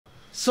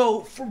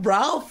So for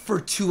Ralph for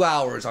 2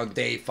 hours on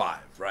day 5,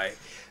 right?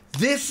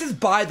 This is,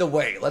 by the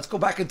way, let's go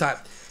back in time.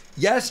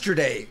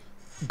 Yesterday,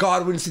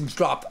 Godwinson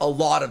dropped a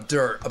lot of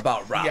dirt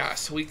about Ralph.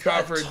 Yes, we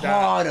covered that. A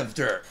ton of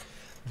dirt.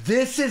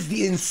 This is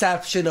the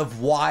inception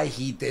of why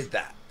he did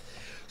that.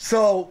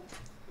 So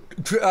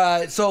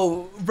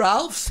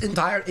Ralph's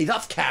entire, he's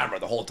off camera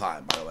the whole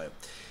time, by the way.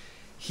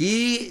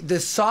 He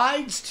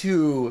decides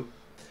to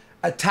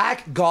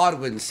attack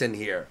Godwinson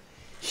here.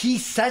 He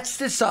sets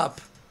this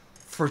up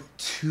for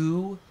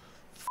 2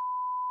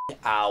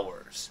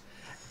 hours.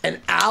 And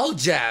Al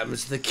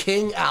Jams, the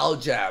king Al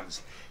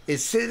Jams,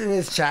 is sitting in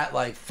his chat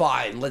like,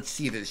 fine, let's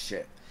see this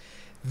shit.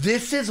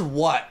 This is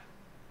what.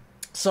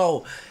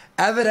 So,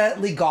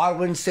 evidently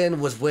Godwinson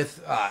was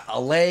with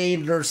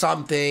Elaine or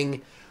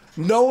something.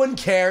 No one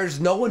cares.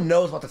 No one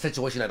knows about the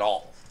situation at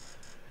all.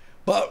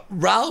 But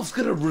Ralph's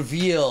going to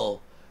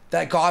reveal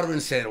that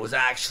Godwinson was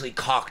actually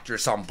cocked or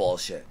some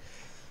bullshit.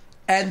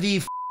 And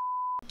the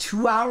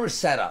 2-hour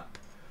setup,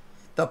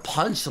 the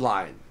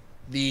punchline,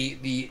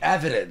 the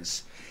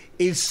evidence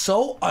is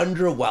so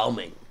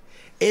underwhelming.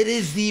 It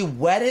is the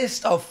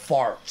wettest of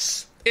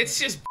farts. It's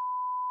just...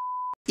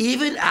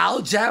 Even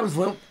Al Jams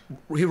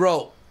he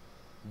wrote,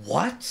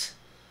 what?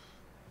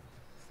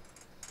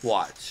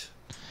 Watch.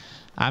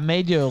 I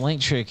made you a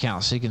Linktree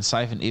account so you can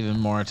siphon even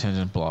more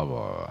attention, blah,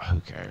 blah, blah.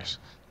 Who cares?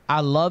 I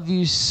love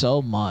you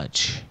so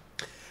much.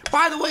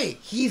 By the way,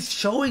 he's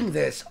showing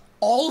this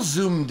all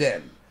zoomed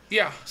in.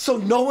 Yeah. So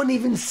no one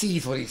even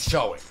sees what he's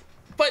showing.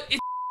 But it's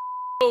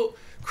so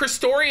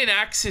Christorian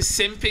X is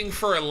simping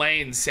for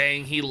Elaine,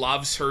 saying he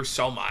loves her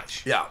so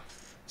much. Yeah.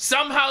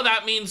 Somehow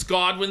that means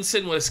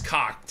Godwinson was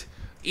cocked,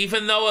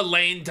 even though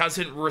Elaine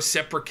doesn't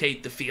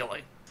reciprocate the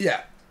feeling.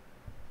 Yeah.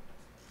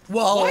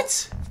 Well,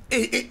 what?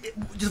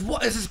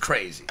 This is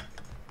crazy.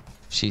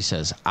 She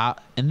says,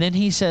 and then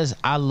he says,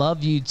 I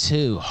love you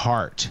too,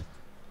 heart.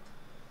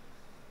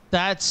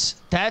 That's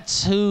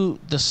who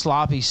the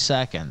sloppy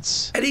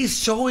seconds. And he's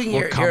showing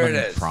here it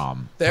is.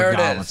 From there it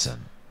Godwinson. is.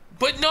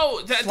 But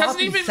no, that Sloppy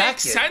doesn't even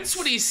seconds. make sense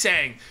what he's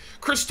saying.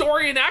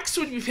 Christorian X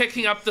would be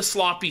picking up the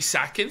sloppy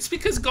seconds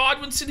because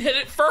Godwinson hit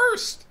it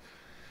first.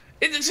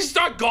 It's just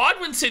not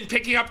Godwinson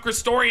picking up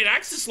Christorian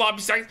X's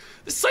sloppy seconds.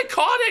 It's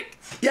psychotic.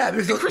 Yeah,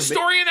 because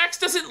Christorian X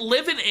doesn't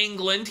live in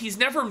England. He's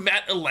never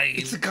met Elaine.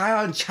 It's a guy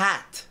on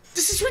chat.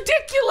 This is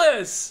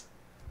ridiculous.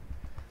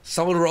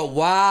 Someone wrote,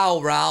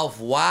 wow, Ralph,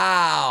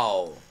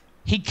 wow.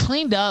 He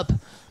cleaned up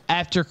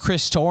after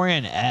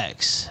Christorian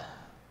X.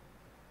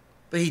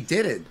 But he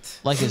didn't.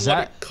 Like, is What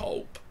that... a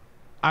cope.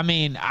 I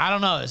mean, I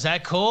don't know. Is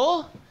that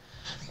cool?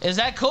 Is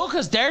that cool?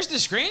 Because there's the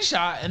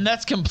screenshot, and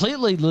that's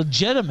completely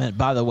legitimate,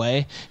 by the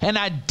way. And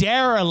I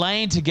dare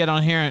Elaine to get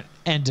on here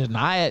and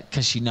deny it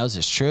because she knows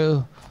it's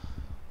true.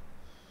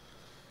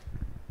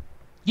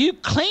 You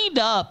cleaned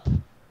up.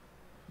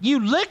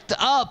 You licked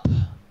up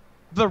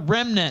the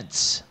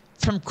remnants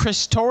from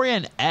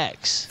Christorian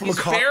X.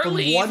 He's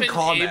barely even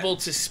able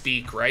to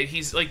speak, right?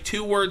 He's like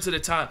 2 words at a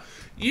time.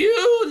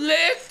 You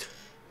licked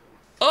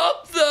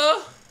up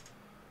the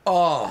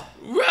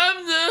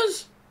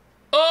remnants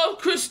of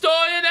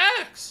Christorian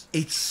X.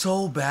 It's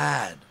so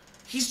bad.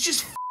 He's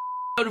just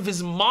out of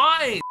his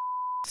mind.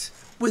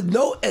 With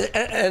no,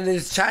 and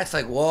his chat's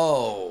like,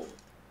 whoa.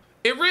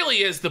 It really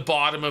is the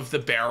bottom of the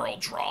barrel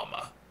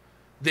drama.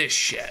 This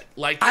shit.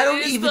 Like, I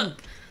don't even...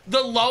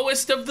 The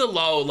lowest of the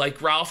low,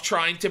 like Ralph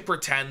trying to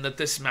pretend that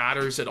this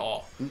matters at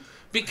all.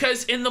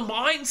 Because in the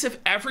minds of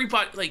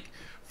everybody, like,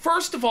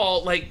 first of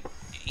all, like,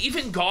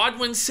 even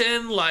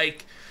Godwinson,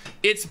 like,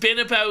 it's been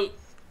about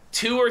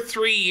 2 or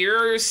 3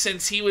 years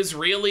since he was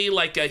really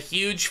like a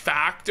huge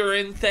factor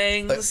in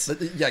things.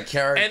 Yeah,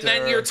 character. And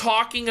then you're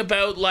talking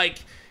about like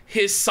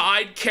his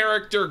side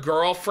character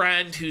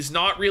girlfriend who's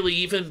not really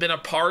even been a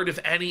part of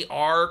any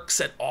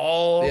arcs at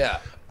all. Yeah.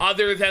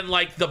 Other than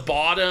like the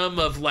bottom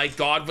of like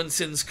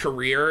Godwinson's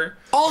career.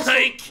 Also,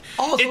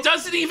 it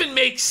doesn't even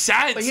make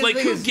sense. Like,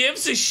 who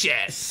gives a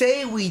shit?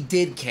 Say we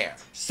did care.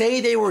 Say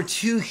they were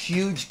 2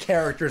 huge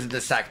characters in the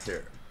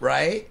sector,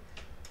 right?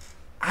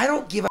 I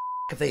don't give a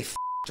if they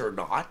or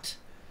not.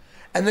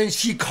 And then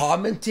she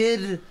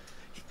commented,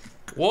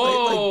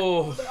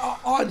 whoa,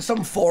 like, on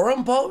some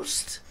forum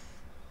post.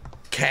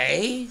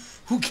 Okay,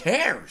 who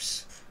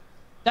cares?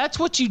 That's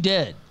what you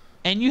did.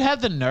 And you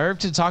have the nerve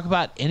to talk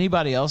about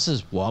anybody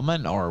else's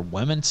woman or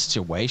women's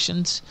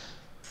situations.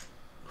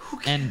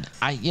 And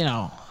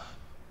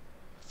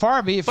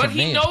far be it from me. But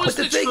he knows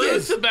the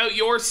truth about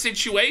your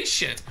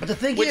situation. But the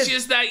thing which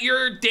is that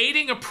you're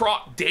dating a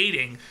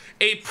prostitute.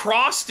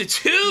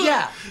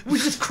 Yeah,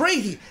 which is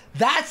crazy.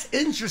 That's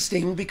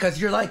interesting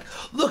because you're like,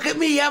 look at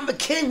me, I'm a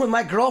king with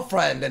my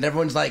girlfriend. And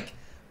everyone's like,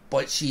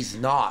 but she's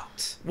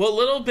not. Well,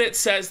 Little Bit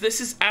says,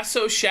 this is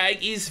SO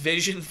Shaggy's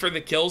vision for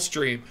the kill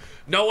stream.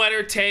 No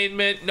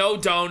entertainment, no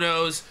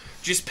donos,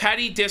 just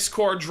petty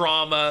Discord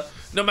drama.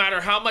 No matter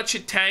how much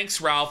it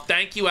tanks, Ralph.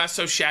 Thank you,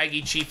 SO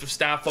Shaggy, Chief of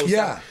Staff.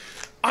 Yeah.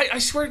 I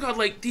swear to God,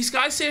 like, these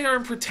guys sit here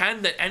and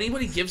pretend that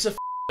anybody gives a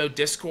about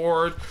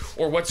Discord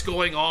or what's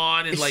going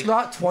on in, it's like,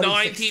 not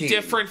 90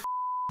 different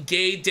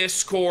gay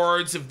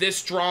discords of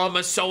this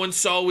drama.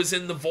 So-and-so was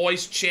in the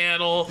voice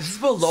channel. This is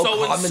below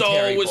So-and-so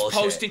commentary was bullshit.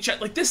 posting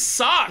chat. Like, this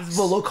sucks. This is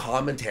below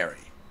commentary.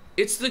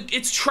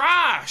 It's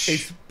trash.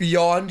 It's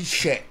beyond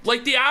shit.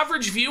 Like, the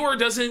average viewer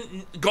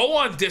doesn't go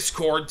on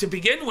Discord to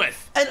begin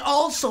with. And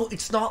also,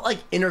 it's not like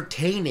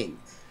entertaining.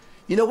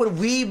 You know, when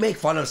we make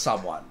fun of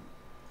someone,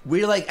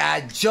 we like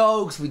add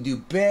jokes, we do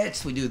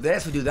bits, we do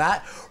this, we do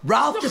that.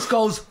 Ralph just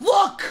goes,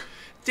 look!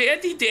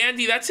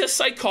 Dandy, that's his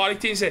psychotic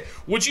thing. Say,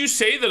 would you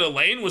say that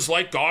Elaine was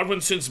like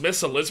Godwinson's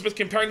Miss Elizabeth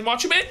comparing to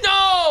Macho Man?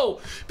 No!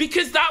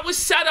 Because that was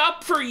set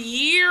up for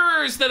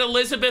years that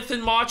Elizabeth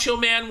and Macho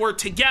Man were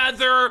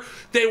together.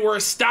 They were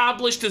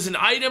established as an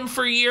item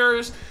for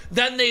years.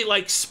 Then they,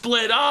 like,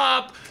 split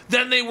up.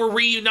 Then they were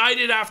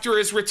reunited after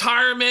his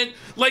retirement.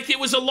 Like,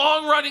 it was a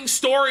long-running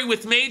story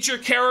with major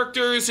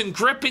characters and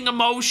gripping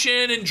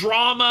emotion and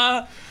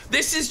drama.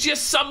 This is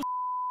just some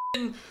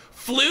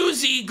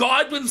floozy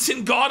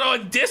Godwinson got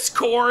on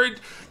Discord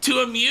to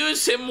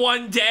amuse him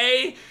one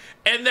day,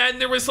 and then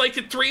there was like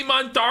a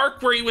 3-month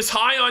arc where he was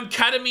high on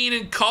ketamine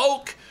and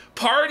coke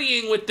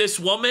partying with this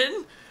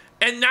woman,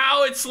 and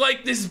now it's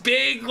like this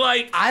big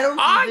like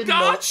I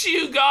got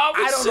you,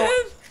 Godwinson. I don't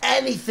know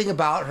anything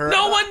about her.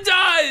 No one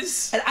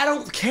does, and I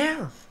don't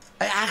care.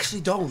 I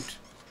actually don't.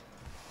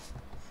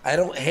 I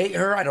don't hate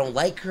her. I don't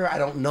like her. I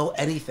don't know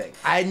anything.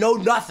 I know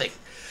nothing.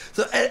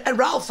 So and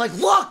Ralph's like,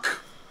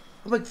 look.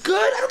 I'm like,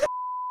 good. I don't give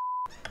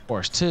Of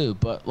course, too,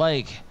 but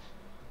like,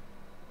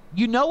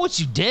 you know what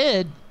you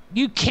did.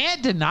 You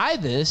can't deny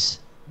this.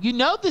 You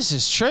know this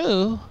is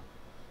true.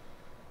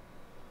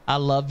 I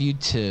love you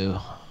too.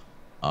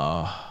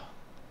 Oh,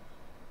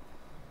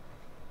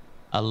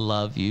 I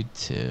love you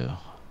too.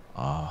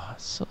 Oh,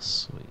 so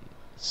sweet,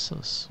 so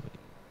sweet.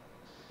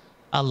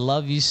 I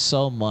love you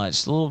so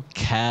much. Little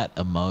cat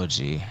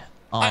emoji.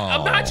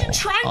 Oh, imagine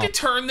trying to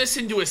turn this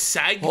into a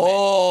segment.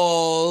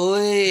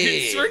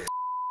 Holy.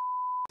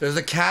 There's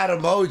a cat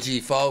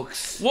emoji,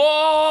 folks.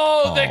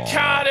 Whoa, the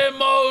cat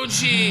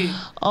emoji.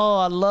 Oh,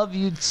 I love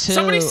you too.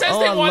 Somebody says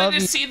they wanted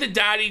to see the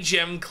Daddy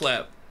Jim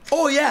clip.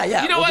 Oh,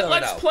 yeah. You know what?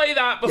 Let's play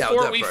that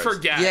before we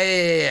forget.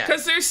 Yeah.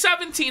 Because there's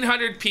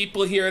 1,700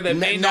 people here that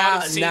may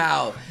not have seen.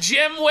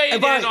 Jim weighed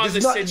in on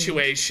the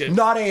situation.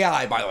 Not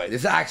AI, by the way.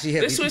 This is actually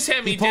him. This was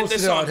him. He did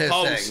this on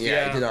post. Thing.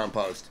 Yeah, he did it on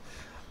post.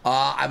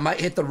 I might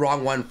hit the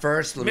wrong one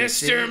first. Let me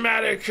see. Mr.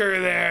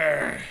 Medicare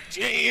there.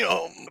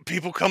 Jim,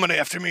 people coming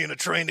after me in a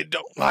train that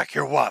don't like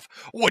your wife.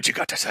 What you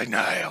got to say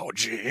now,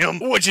 Jim?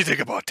 What'd you think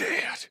about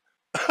that?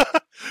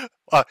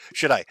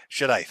 Should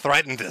I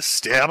threaten to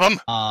stab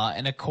him?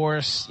 And of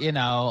course, you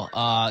know,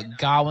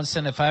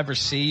 Godwinson, if I ever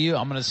see you,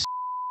 I'm gonna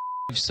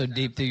so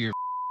deep through your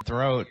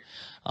throat,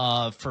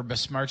 for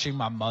besmirching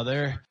my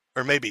mother.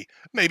 Or maybe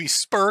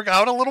spurg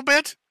out a little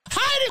bit?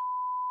 Hide it,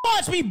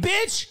 watch me,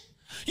 bitch!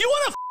 You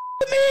wanna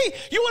with me?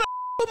 You wanna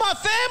with my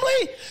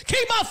family?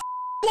 Keep my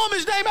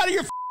woman's name out of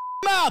your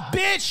mouth,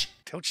 bitch!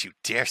 Don't you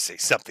dare say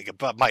something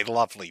about my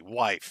lovely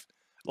wife.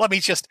 Let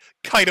me just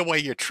kite away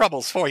your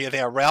troubles for you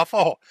there, Ralph.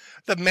 Oh,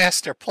 the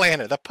master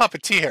planner, the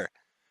puppeteer.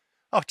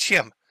 Oh,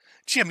 Jim,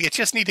 you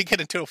just need to get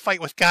into a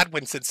fight with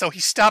Godwinson so he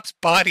stops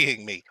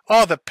bodying me.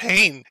 Oh, the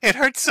pain. It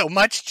hurts so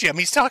much, Jim.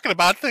 He's talking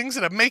about things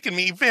that are making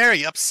me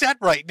very upset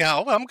right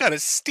now. I'm gonna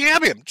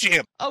stab him,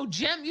 Jim. Oh,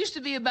 Jim used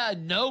to be about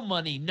no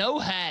money, no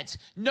hats,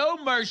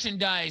 no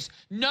merchandise,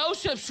 no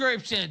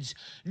subscriptions,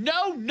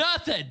 no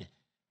nothing.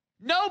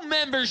 No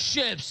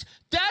memberships.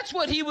 That's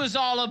what he was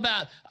all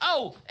about.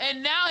 Oh,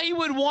 and now he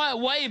would want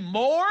way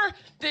more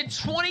than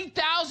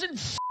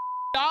 $20,000?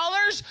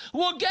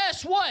 Well,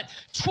 guess what?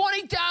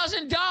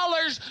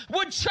 $20,000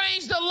 would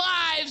change the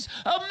lives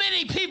of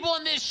many people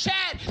in this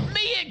chat,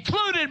 me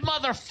included,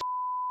 motherfucker.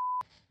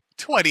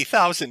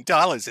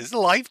 $20,000 is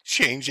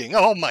life-changing.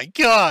 Oh, my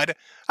God.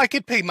 I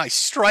could pay my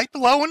Stripe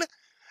loan,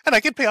 and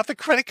I could pay off the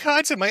credit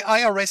cards and my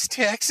IRS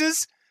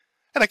taxes.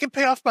 And I can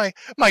pay off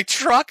my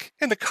truck,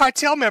 and the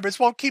cartel members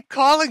won't keep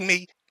calling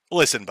me.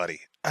 Listen, buddy,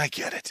 I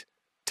get it.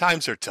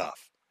 Times are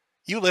tough.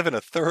 You live in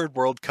a third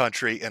world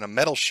country in a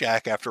metal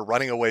shack after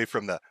running away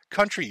from the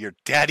country your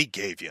daddy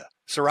gave you,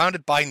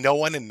 surrounded by no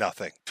one and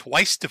nothing,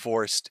 twice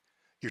divorced.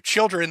 Your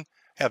children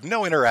have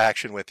no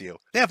interaction with you.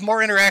 They have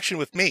more interaction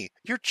with me.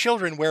 Your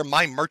children wear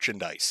my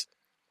merchandise.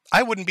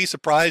 I wouldn't be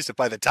surprised if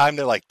by the time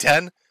they're like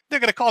 10, they're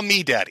going to call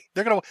me daddy.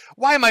 They're going to,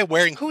 why am I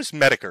wearing, who's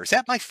Medicare? Is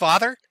that my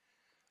father?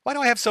 Why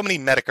do I have so many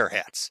Medicare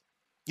hats?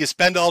 You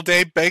spend all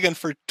day begging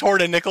for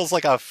torta nickels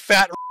like a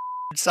fat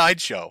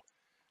sideshow.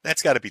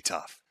 That's got to be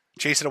tough.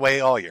 Chasing away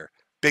all your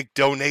big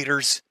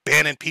donators,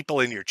 banning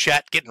people in your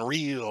chat, getting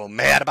real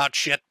mad about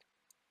shit.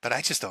 But I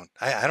just don't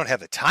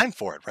have the time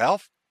for it,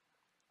 Ralph.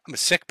 I'm a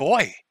sick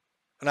boy.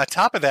 And on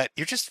top of that,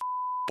 you're just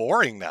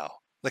boring now.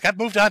 Like, I've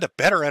moved on to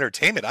better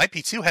entertainment.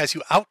 IP2 has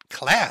you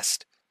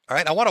outclassed. All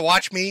right, I want to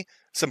watch me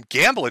some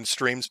gambling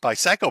streams by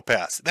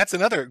psychopaths. That's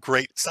another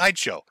great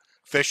sideshow.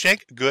 Fish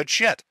tank, good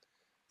shit.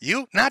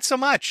 You, not so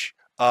much.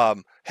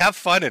 Have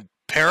fun in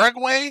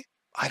Paraguay?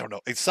 I don't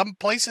know. Is some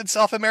place in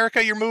South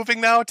America you're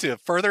moving now to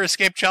further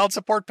escape child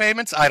support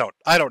payments? I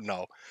don't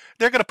know.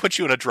 They're going to put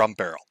you in a drum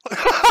barrel.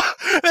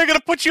 They're going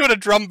to put you in a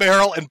drum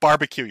barrel and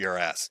barbecue your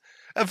ass.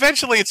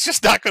 Eventually, it's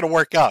just not going to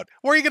work out.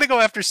 Where are you going to go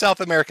after South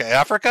America?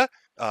 Africa?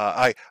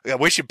 I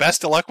wish you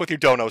best of luck with your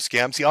dono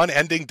scams, the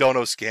unending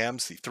dono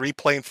scams, the 3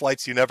 plane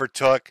flights you never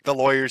took, the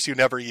lawyers you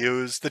never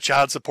used, the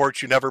child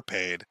support you never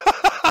paid.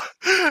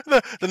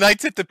 The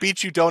nights at the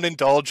beach you don't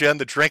indulge in,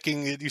 the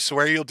drinking you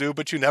swear you'll do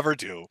but you never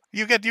do.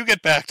 You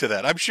get back to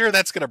that. I'm sure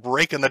that's going to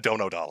break in the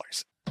dono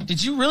dollars.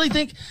 Did you really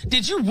think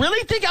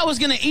I was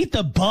going to eat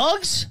the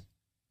bugs?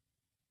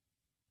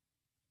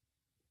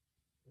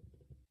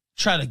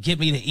 Try to get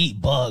me to eat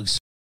bugs.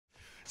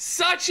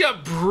 Such a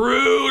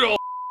brutal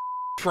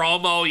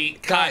promo he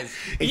cut. Guys,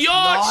 it's your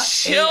not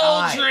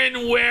children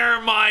AI.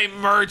 wear my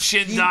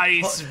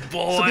merchandise,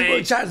 boy. So people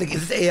are trying to think,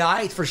 is this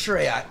AI? It's for sure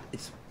AI.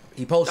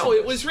 He posted. No,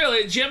 it was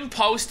really Jim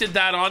posted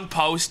that on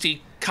post.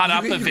 He cut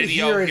up a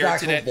video hear his here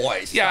actual today.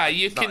 voice. Yeah, It's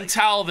you not can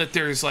tell that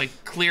there's like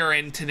clear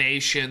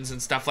intonations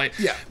and stuff like.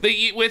 Yeah.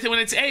 When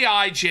it's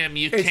AI, Jim,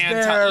 you It's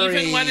can't tell. Even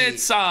very when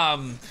it's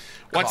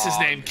what's his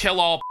calm. name, Kill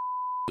All.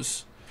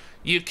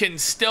 You can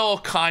still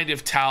kind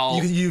of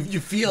tell You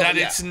feel that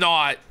yeah. it's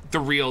not the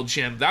real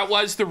Jim. That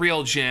was the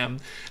real Jim.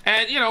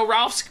 And, you know,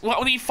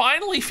 when he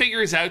finally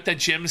figures out that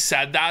Jim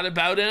said that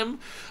about him,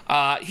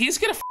 he's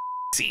going to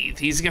seethe.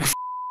 He's going to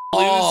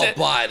lose it.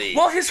 Buddy.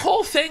 Well, his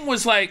whole thing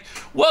was like,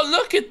 well,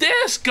 look at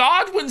this.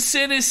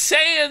 Godwinson is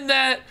saying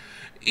that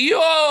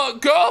your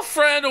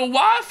girlfriend or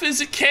wife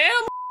is a cam.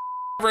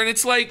 And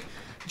it's like,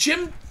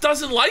 Jim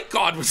doesn't like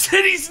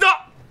Godwinson. He's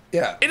not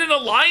in an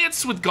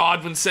alliance with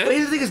Godwinson. But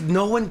the thing is,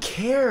 no one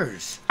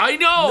cares. I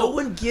know. No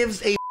one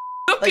gives a.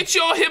 Look at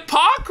your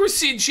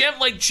hypocrisy, Jim.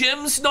 Like,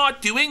 Jim's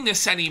not doing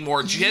this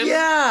anymore. Jim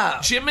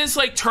is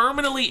like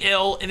terminally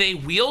ill in a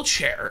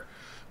wheelchair,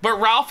 but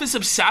Ralph is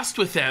obsessed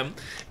with him.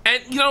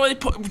 And you know,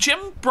 Jim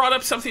brought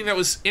up something that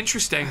was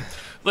interesting,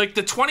 like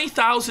the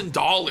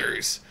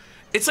 $20,000.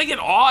 It's like an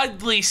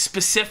oddly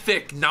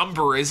specific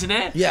number, isn't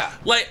it? Yeah.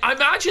 Like, I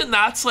imagine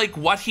that's like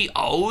what he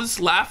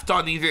owes left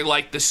on either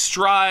like the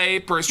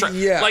stripe or stripe.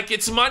 Yeah. Like,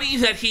 it's money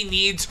that he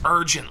needs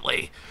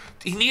urgently.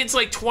 He needs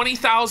like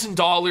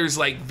 $20,000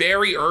 like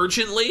very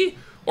urgently,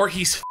 or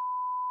he's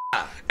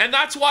and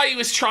that's why he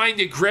was trying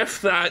to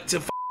grift that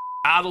to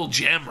battle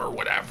Jim or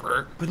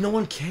whatever. But no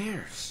one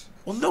cares.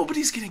 Well,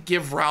 nobody's gonna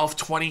give Ralph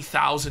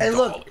 $20,000. And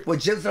look, what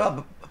Jim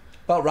said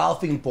about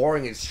Ralph being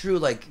boring is true.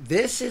 Like,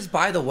 this is,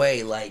 by the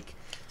way, like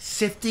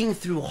sifting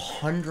through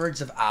hundreds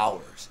of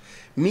hours.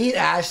 Me and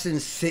Ashton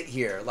sit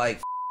here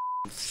like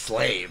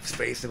slaves,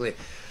 basically.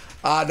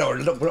 No,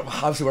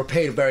 obviously we're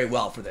paid very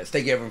well for this.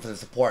 Thank you everyone for the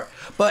support.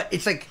 But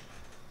it's like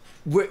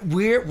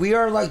we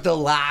are like the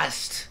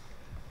last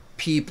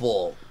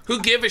people who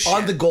give a shit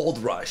on the gold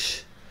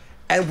rush,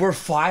 and we're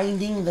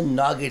finding the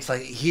nuggets.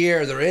 Like,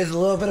 here, there is a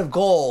little bit of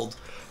gold,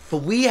 but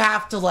we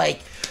have to like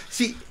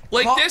see.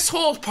 Like, this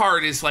whole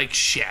part is like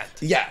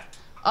shit. Yeah.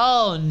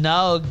 Oh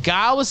no,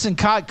 Godwinson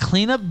caught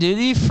cleanup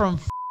duty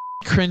from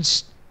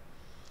cringe.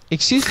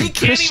 Excuse me,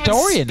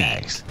 Christorian.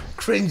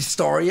 Cringe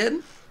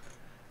Storian.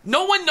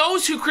 No one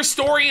knows who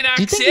Christorian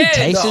Do you think he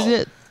tasted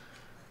it?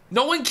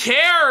 No one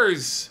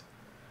cares.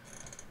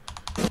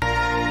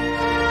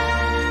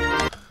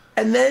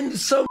 And then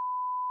some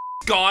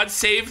God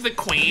save the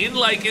Queen.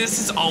 Like, this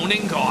is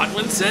owning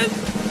Godwinson.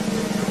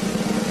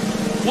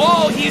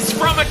 Whoa, he's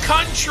from a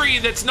country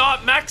that's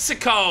not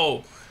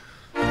Mexico.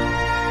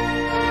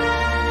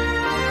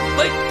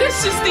 Like,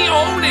 this is the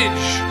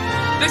ownage.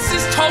 This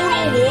is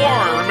total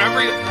war.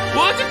 Remember,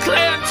 we'll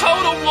declare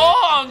total war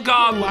on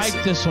Godwinson. I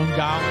like this one,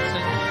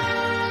 Godwinson.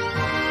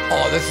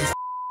 Oh, this is.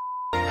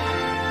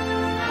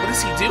 What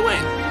is he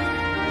doing?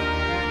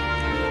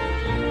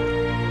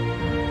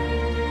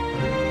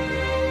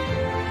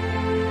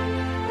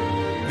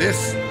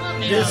 This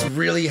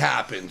really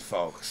happened,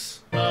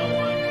 folks. Oh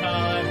my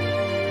God!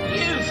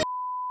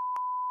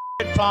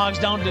 You fogs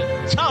don't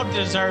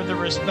deserve the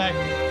respect.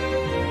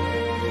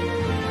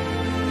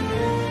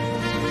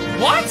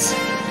 What?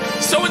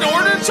 So in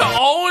order to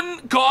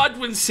own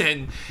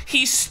Godwinson,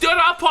 he stood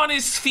up on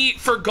his feet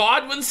for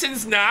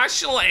Godwinson's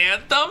national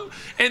anthem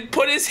and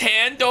put his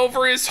hand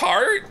over his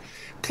heart,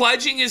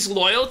 pledging his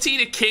loyalty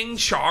to King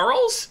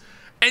Charles,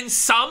 and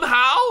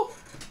somehow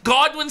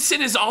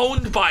Godwinson is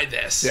owned by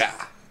this. Yeah.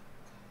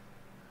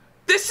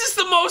 This is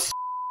the most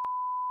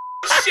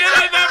shit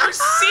I've ever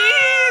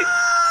seen.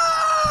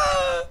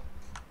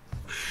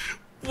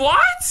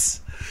 What?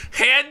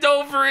 Hand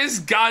over his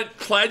gun,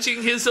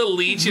 pledging his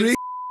allegiance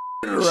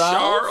to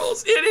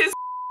Charles. It is.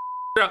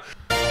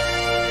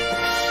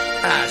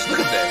 Ash, look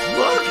at this.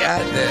 Look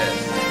at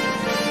this.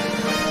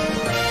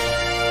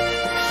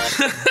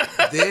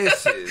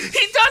 This is.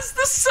 He does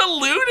the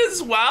salute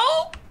as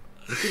well.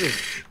 Look at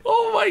this.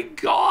 Oh my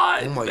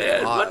God, Oh my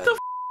man! God. What the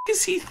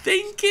is he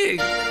thinking?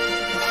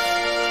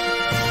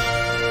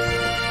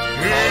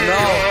 Oh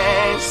no!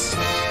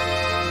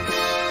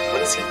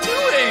 What is he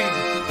doing?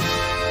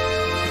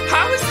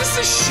 How is this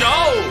a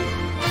show?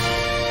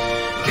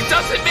 It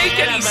doesn't make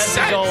any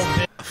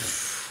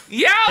sense.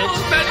 Yeah, I was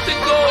meant to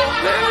go,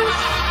 bitch.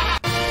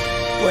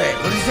 Wait,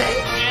 what did he say?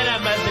 And I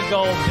meant to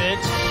go,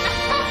 bitch.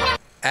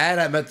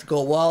 And I meant to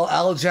go, well,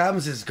 Al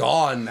Jams is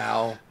gone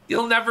now.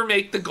 You'll never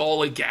make the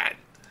goal again.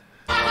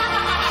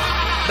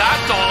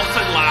 That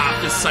dolphin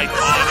laugh is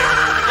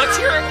psychotic. Let's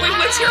hear it. Wait,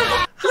 let's hear it.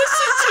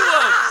 Listen to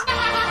him.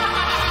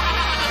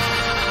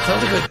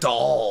 Sounds like a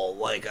doll,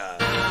 like a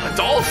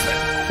dolphin.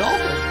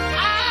 Dolphin.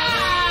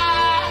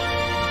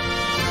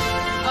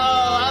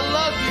 Oh, I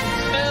love you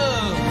too.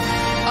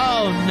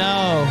 Oh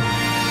no.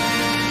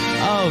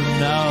 Oh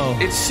no.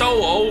 It's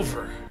so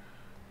over.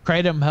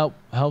 Kratom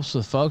helps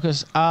with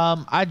focus.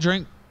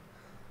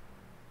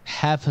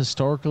 Have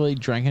historically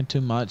drinking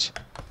too much.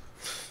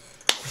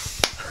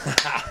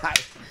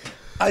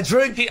 I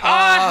drink.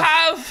 I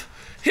have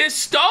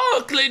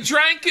historically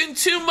drinking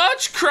too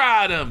much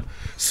kratom.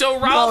 So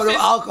Ralph no is,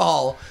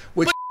 alcohol,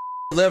 which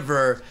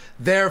liver,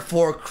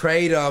 therefore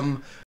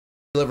kratom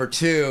liver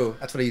too.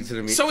 That's what he's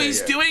doing. So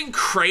he's doing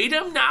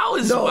kratom now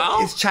as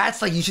well. His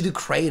chat's like you should do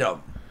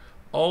kratom.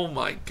 Oh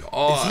my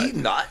god! Is he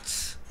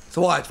nuts?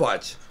 So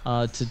watch.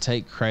 To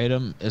take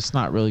kratom, it's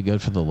not really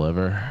good for the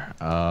liver.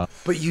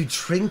 But you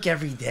drink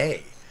every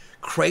day.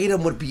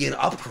 Kratom would be an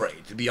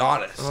upgrade, to be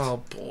honest.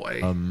 Oh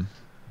boy.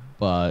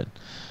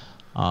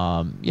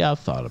 Yeah, I've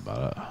thought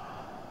about it.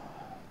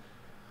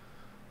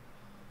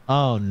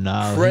 Oh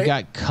no, he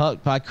got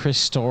cucked by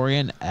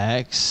Christorian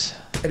X.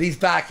 And he's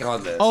back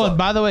on this. Oh, and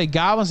by the way,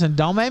 Godwinson,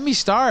 don't make me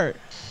start.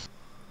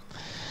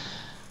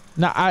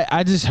 No,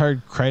 I just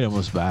heard kratom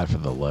was bad for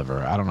the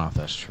liver. I don't know if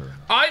that's true.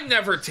 I've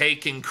never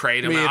taken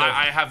kratom.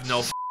 I have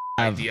no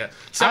idea.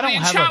 Somebody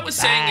in have chat a was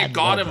saying it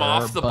got him liver,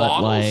 off the but,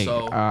 bottle. like,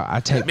 So I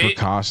take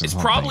precautions. It's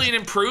on probably things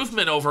an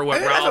improvement over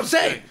what That's what I'm Ralph's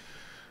saying. doing.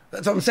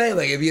 That's what I'm saying.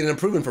 Like, it'd be an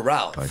improvement for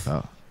Ralph. like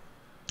that.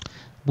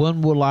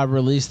 When will I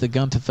release the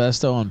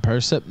Guntafesto on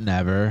Persip?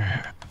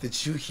 Never.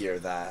 Did you hear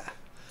that?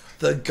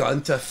 The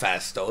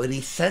Guntafesto, and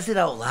he says it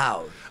out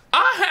loud.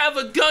 I have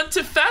a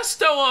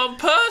Guntafesto on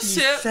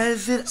Persip. He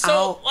says it So,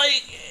 out.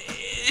 like,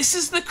 this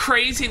is the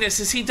craziness.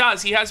 Is he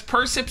does. He has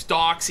Persip's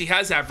docs. He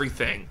has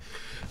everything.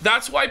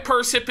 That's why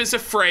Persip is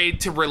afraid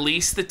to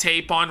release the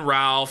tape on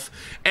Ralph,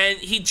 and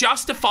he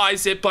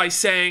justifies it by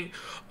saying,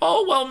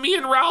 oh, well, me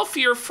and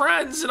Ralphie are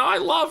friends, and I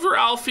love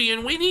Ralphie,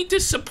 and we need to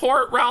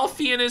support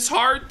Ralphie in his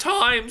hard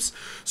times,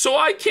 so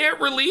I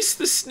can't release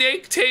the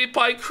snake tape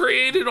I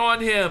created on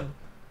him.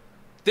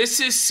 This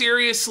is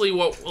seriously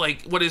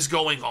what is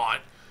going on.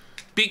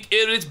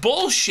 It's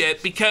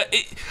bullshit because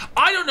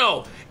I don't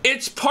know.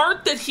 It's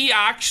part that he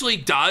actually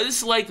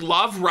does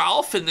love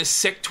Ralph in this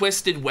sick,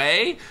 twisted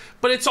way,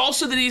 but it's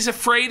also that he's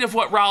afraid of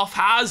what Ralph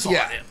has on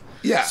him.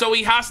 Yeah. So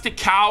he has to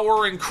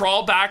cower and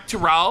crawl back to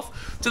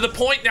Ralph to the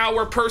point now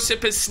where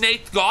Persip has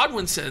snaked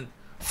Godwinson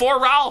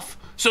for Ralph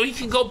so he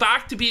can go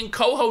back to being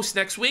co-host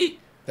next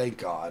week. Thank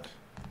God.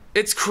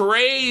 It's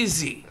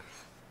crazy.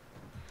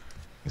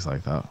 He's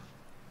like that.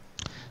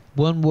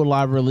 When will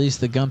I release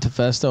the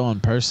Guntafesto on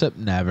Persip?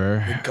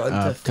 Never.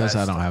 Because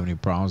I don't have any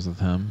problems with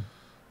him.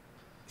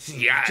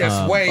 Yeah.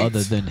 Just wait.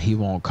 Other than he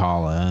won't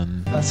call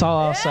in. That's all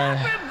I'll say.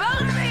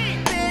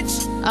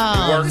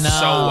 It works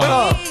so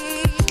well.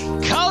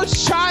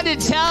 Coach tried to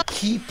tell.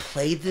 He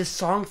played this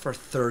song for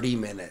 30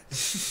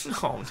 minutes.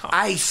 Oh, no.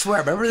 I swear.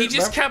 Remember He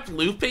just kept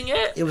looping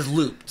it? It was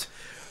looped.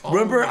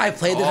 Remember my I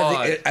played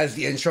God. this as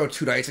the intro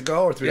 2 nights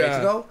ago or 3 nights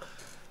ago?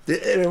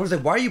 And it was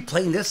like, why are you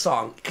playing this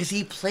song? Because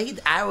he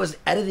played, I was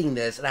editing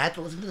this, and I had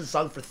to listen to the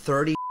song for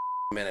 30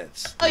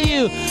 minutes.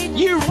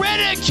 You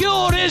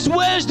ridiculed his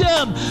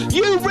wisdom.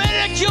 You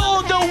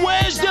ridiculed the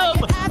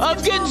wisdom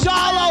of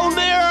Gonzalo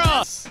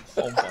Lira.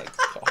 Oh, my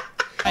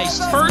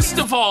God. First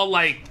of all,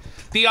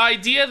 the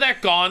idea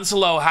that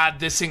Gonzalo had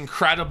this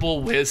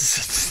incredible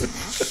wisdom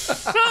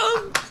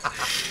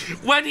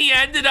when he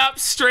ended up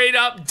straight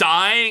up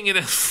dying in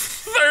a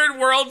third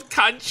world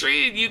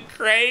country in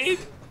Ukraine,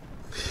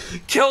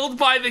 killed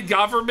by the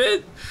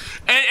government.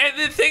 And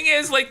the thing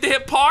is, the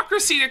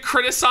hypocrisy to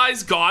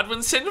criticize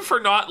Godwinson for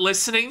not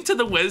listening to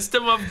the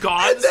wisdom of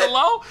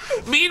Gonzalo.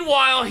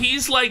 Meanwhile,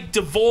 he's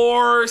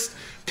divorced,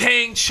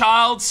 paying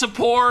child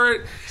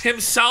support,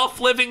 himself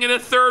living in a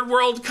third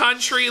world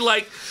country.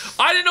 I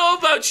don't know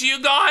about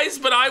you guys,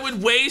 but I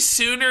would way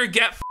sooner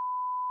get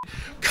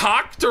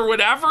cucked or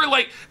whatever.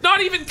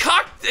 Not even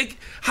cucked.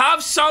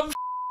 Have some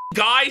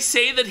guy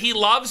say that he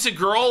loves a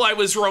girl I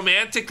was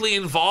romantically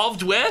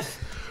involved with,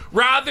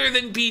 rather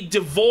than be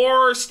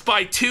divorced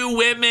by 2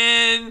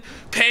 women,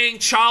 paying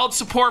child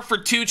support for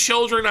 2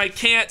 children I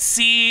can't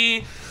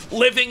see,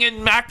 living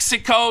in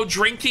Mexico,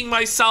 drinking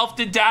myself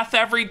to death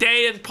every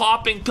day and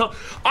popping pills.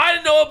 I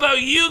don't know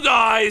about you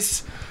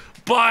guys,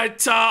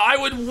 but I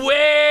would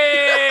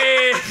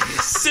way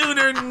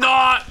sooner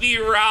not be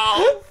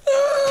Ralph.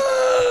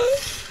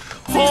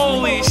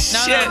 Holy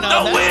shit, no,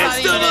 the that's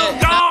wisdom not even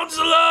of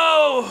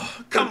Gonzalo!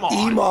 Come on.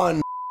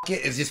 Iman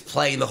is just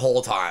playing the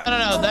whole time.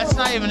 No, that's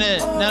not even it.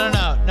 No,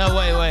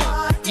 wait.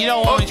 You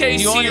don't want Okay,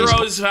 me to...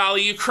 Rose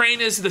Valley,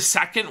 Ukraine is the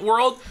second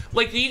world.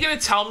 Are you gonna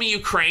tell me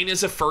Ukraine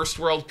is a first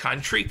world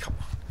country? Come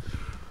on.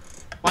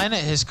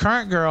 Planet, his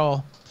current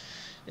girl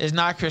is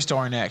not Chris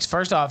Doran X.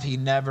 First off, he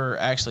never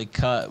actually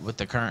cut with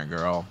the current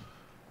girl.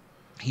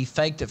 He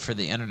faked it for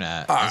the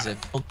internet. As if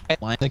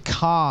the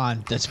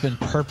con that's been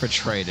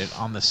perpetrated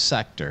on the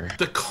sector.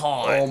 The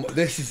con.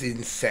 This is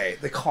insane.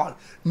 The con.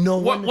 No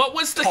one. What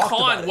was the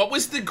con? What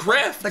was the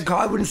grift? The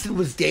Godwinson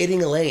was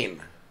dating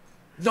Elaine.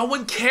 No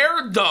one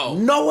cared, though.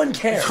 No one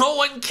cared. No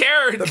one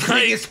cared. The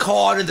biggest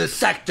con in the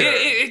sector.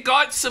 It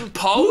got some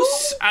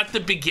posts at the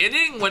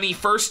beginning when he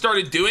first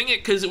started doing it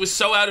because it was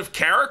so out of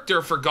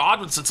character for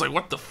Godwinson. It's like,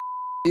 what the f?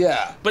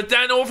 Yeah. But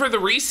then over the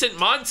recent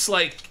months,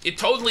 like, it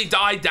totally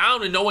died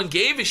down and no one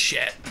gave a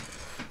shit.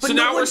 But so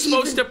no now we're one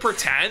supposed to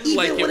pretend even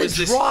like it when was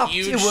this dropped,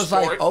 huge it was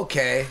story. like,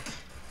 okay.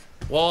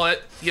 Well,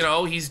 you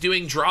know, he's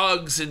doing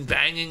drugs and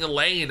banging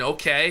Elaine.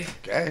 Okay.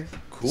 Okay,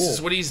 cool. This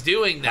is what he's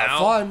doing now. Have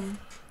fun.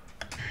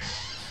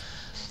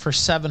 For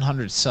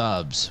 700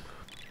 subs.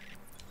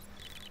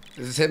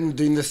 This is him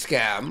doing the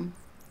scam.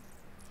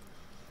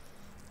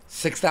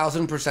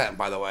 6,000%,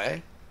 by the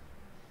way.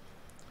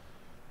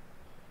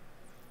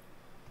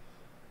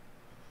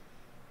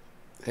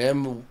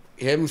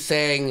 Him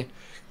saying,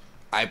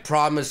 I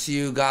promise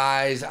you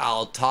guys,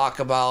 I'll talk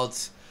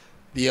about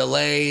the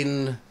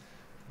Elaine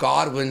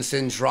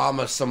Godwinson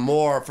drama some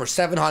more for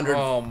 700.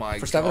 Oh my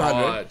for 700.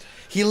 God.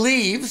 He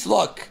leaves.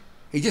 Look,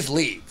 he just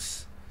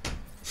leaves.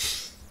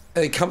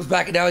 And he comes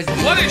back and now he's...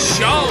 What a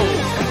show!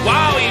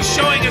 Wow, he's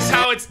showing us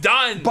how it's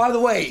done. By the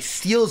way,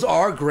 steals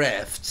our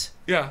grift.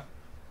 Yeah.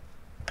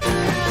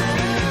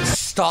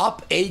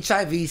 Stop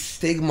HIV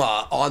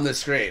stigma on the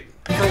screen.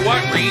 For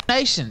what reason?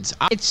 Nations.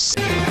 It's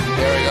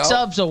There we go.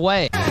 subs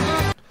away.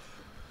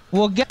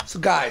 We'll get. So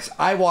guys,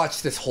 I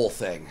watched this whole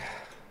thing.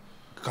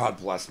 God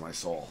bless my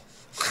soul.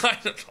 I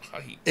don't know how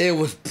he... It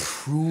was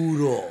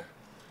brutal.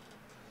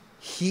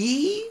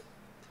 He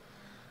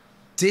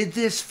did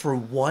this for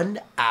 1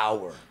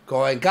 hour.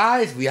 Going,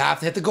 guys, we have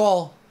to hit the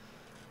goal.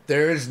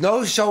 There is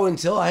no show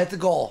until I hit the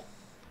goal.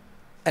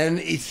 And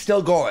it's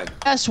still going.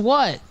 Guess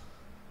what?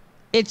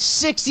 It's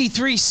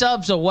 63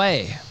 subs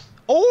away.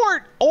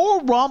 Or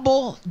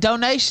Rumble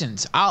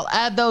donations. I'll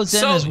add those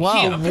in as well.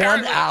 he-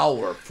 1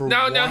 hour. For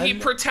Now he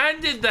one-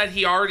 pretended that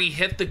he already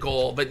hit the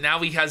goal, but now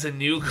he has a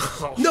new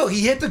goal. No,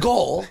 he hit the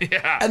goal.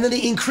 Yeah. And then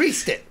he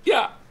increased it.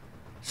 Yeah.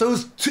 So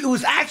it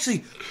was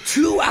actually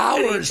 2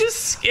 And he hours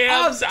just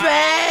scams of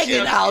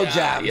bagging Al Al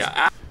Jams.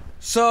 Yeah.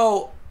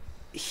 So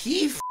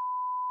he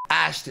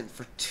Ashton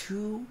for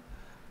 2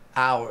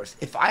 hours.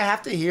 If I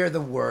have to hear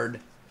the word,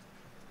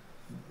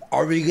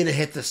 are we going to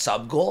hit the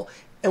sub goal?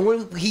 And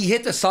when he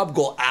hit the sub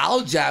goal,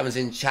 Al Jam is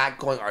in chat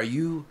going, are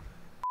you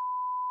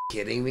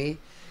kidding me?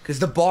 Because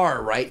the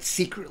bar, right,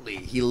 secretly,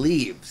 he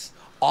leaves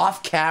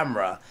off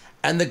camera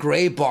and the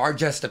gray bar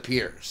just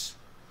appears.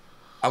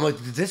 I'm like,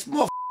 did this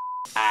motherfucker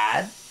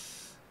add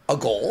a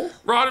goal?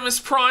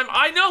 Rodimus Prime,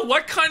 I know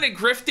what kind of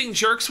grifting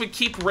jerks would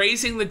keep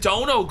raising the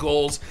dono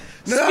goals.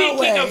 No Speaking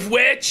way. of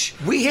which,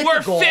 We hit we're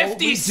the goal. We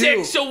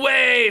 56 do.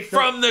 away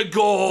from the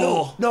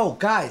goal. No,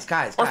 guys.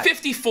 Or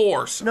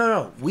 54.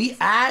 No. We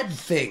add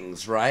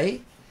things,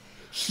 right?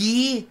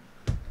 He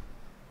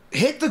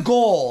hit the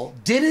goal,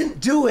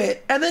 didn't do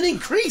it, and then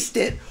increased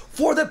it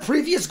for the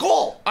previous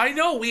goal. I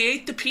know, we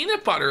ate the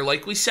peanut butter,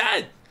 like we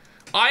said.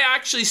 I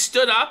actually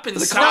stood up and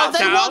The sat coffee-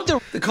 down. they want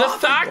the The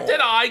coffee fact bowl.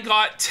 that I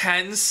got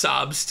 10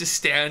 subs to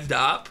stand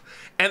up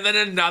and then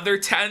another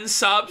 10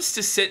 subs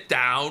to sit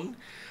down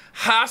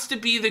has to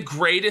be the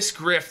greatest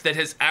grift that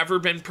has ever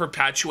been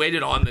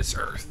perpetuated on this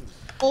earth.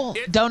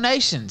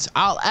 Donations.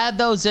 I'll add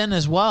those in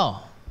as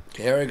well.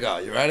 Here we go.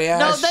 You ready, Ash?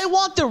 No, they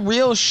want the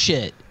real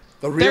shit.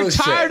 The real They're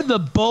tired shit. of the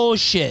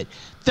bullshit.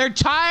 They're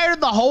tired of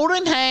the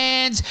holding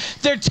hands.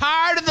 They're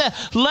tired of the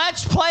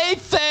let's play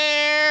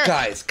fair.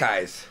 Guys,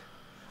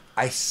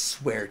 I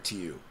swear to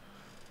you,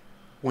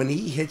 when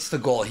he hits the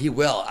goal, he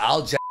will.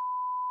 Al Jam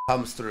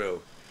comes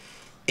through.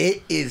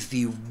 It is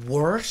the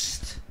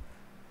worst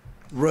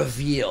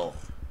reveal.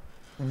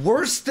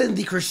 Worse than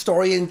the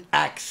Christorian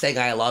X saying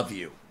I love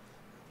you.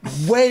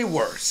 Way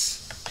worse.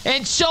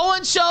 And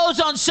so-and-so's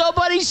on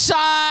somebody's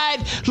side.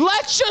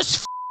 Let's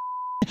just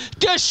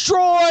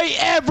destroy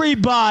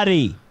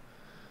everybody.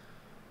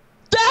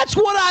 That's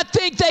what I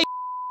think they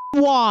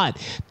want.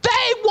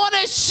 They want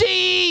to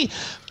see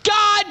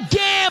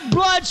goddamn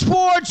Blood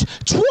Sports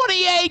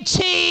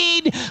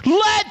 2018.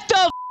 Let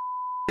the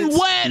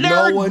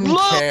winner No one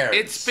look. cares.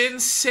 It's been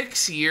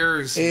 6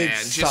 years, It man.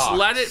 Just sucks.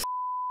 let it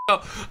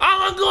go.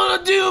 I'm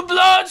gonna do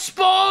Blood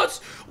Sports.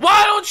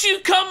 Why don't you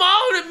come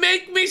on and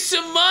make me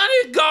some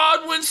money,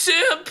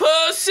 Godwinson,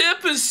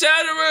 Persip,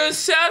 etc.,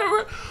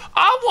 etc.?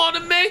 I want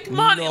to make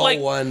money.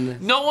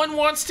 No one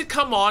wants to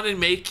come on and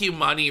make you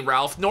money,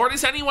 Ralph. Nor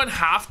does anyone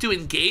have to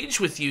engage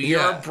with you.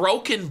 You're Yeah. a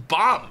broken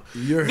bum.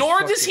 You're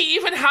Nor does fucking- he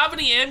even have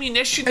any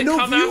ammunition to And no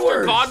come after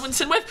viewers.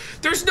 Godwinson with.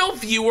 There's no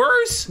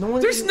viewers. No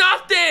one- There's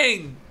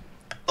nothing.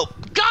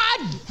 God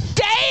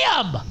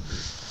damn!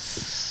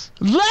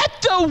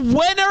 Let the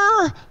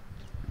winner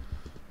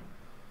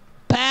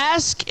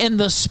bask in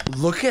the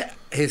Look at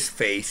his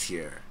face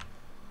here.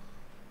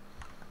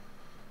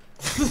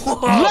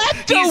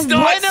 Let the He's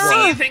not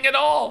winner seething at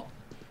all.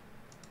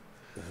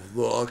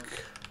 Look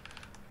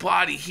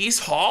buddy, he's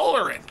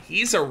hollering.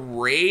 He's a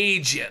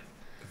raging.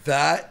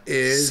 That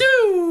is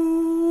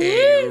Sue.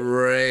 a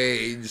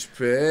rage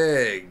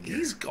pig.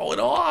 He's going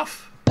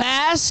off.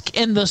 Bask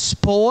in the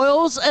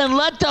spoils and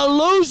let the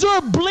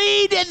loser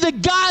bleed in the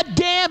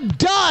goddamn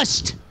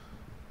dust.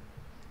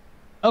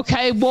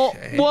 Okay, well,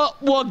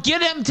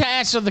 get him to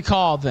answer the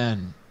call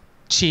then,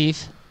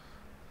 Chief.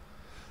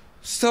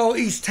 So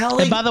he's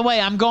telling. And by the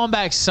way, I'm going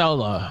back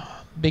solo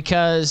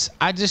because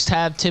I just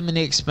have too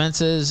many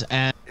expenses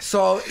and.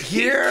 So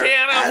here,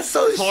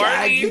 SO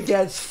Shaggy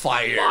gets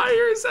fired.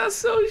 Fires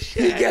SO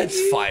Shaggy. He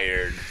gets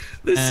fired.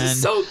 This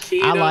is so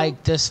Kino. I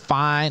like this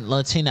fine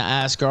Latina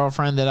ass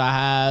girlfriend that I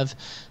have,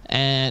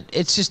 and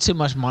it's just too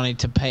much money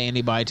to pay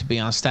anybody to be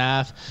on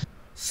staff.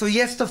 So he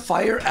has to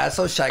fire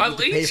SO Shaggy At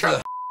to pay least for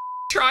the.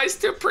 Tries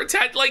to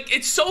pretend like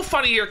it's so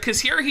funny here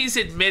because here he's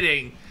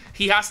admitting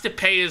he has to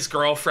pay his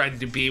girlfriend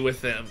to be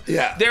with him.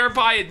 Yeah.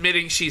 Thereby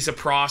admitting she's a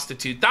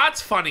prostitute.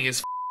 That's funny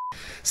as.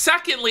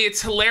 Secondly,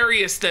 it's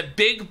hilarious that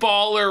big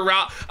baller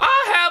Ralph.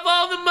 I have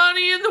all the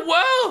money in the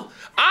world.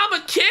 I'm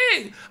a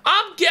king.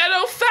 I'm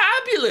ghetto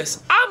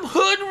fabulous. I'm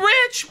hood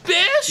rich,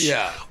 bitch.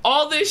 Yeah.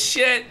 All this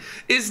shit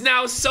is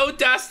now so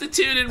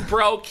destitute and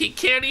broke he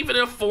can't even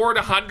afford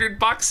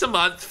 $100 a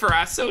month for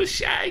SO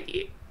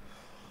Shaggy.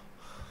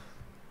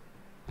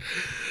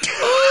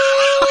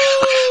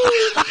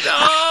 Oh,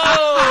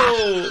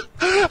 no.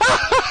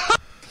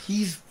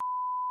 He's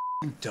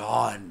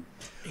done.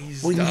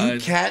 When you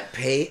can't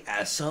pay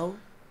SO,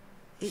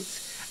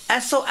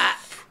 SO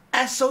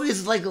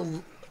is like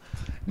SO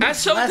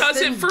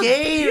does it for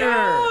Gator.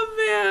 Yeah,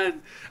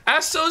 man.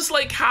 SO's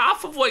like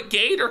half of what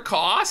Gator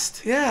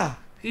cost. Yeah.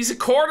 He's a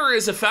quarter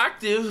as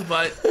effective,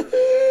 but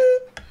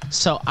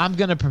So I'm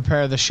gonna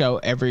prepare the show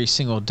every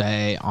single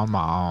day on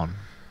my own.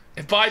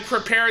 by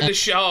prepare the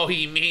show,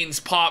 he means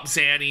pop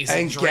Xannies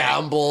and drink.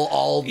 Gamble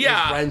all his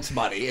rent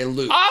money and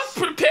lose. I've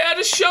prepared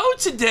a show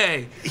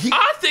today.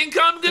 I think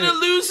I'm gonna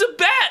lose a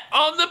bet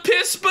on the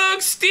Pittsburgh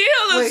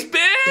Steelers,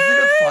 bitch.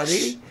 Isn't it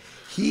funny?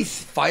 He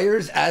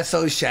fires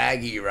SO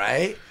Shaggy,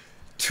 right?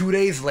 2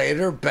 days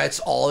later, bets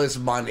all his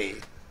money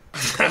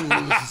and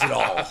loses it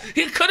all.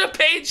 He could have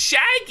paid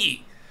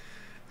Shaggy.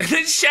 And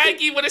then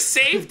Shaggy would have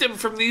saved him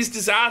from these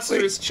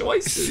disastrous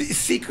choices.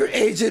 Secret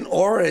Agent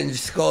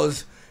Orange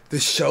goes, the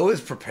show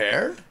is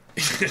prepared?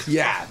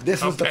 Yeah,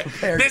 this was the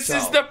prepared show. This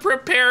is the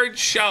prepared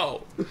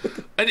show.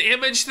 An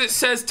image that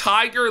says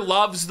Tiger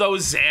loves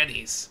those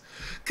Xannies.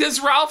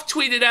 Because Ralph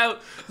tweeted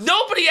out,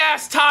 nobody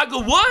asked Tiger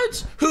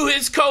Woods who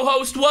his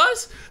co-host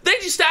was. They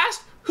just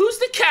asked, who's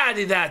the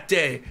caddy that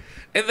day?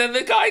 And then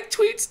the guy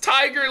tweets,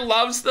 Tiger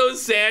loves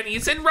those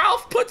Xannies. And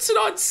Ralph puts it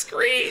on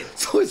screen.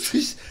 So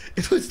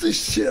it was the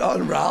shit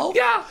on Ralph?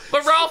 Yeah,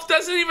 but Ralph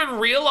doesn't even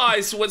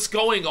realize what's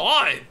going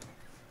on.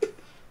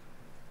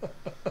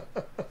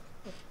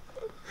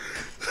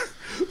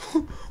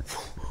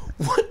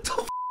 What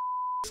the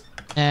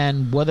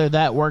And whether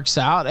that works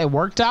out, it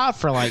worked out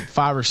for like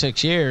 5 or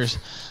 6 years.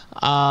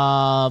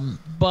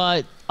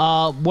 But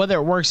whether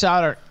it works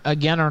out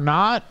again or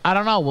not, I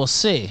don't know. We'll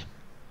see.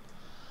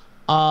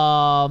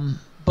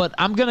 But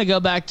I'm going to go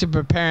back to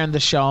preparing the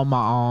show on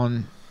my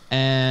own.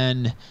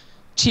 And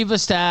Chief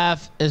of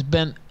Staff has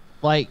been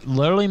like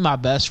literally my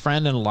best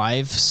friend in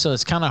life. So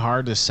it's kind of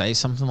hard to say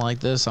something like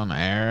this on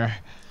air.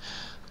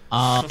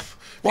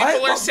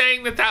 People are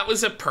saying that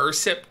was a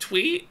Persip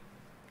tweet.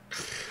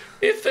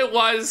 If it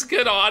was,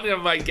 good on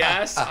him, I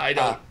guess. I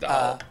don't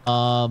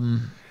know.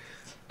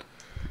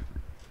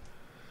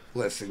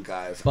 Listen,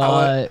 guys.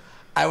 But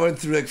I went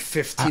through like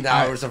 15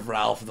 hours of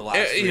Ralph in the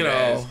last 3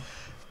 days.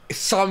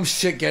 Some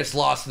shit gets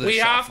lost in the shuffle. We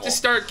have to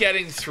start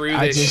getting through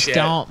I this just shit.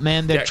 don't,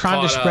 man. They're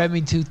trying to spread up.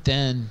 me too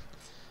thin.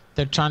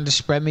 They're trying to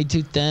spread me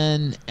too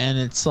thin, and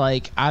it's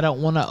like I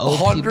don't want to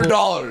owe people.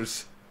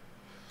 $100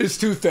 is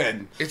too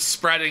thin. It's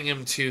spreading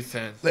him too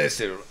thin.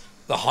 Listen,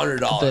 the $100.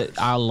 But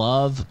I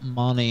love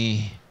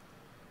money.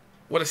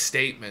 What a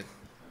statement.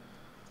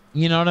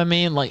 You know what I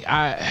mean? Like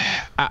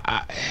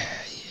I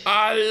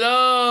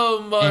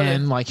love money.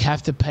 and like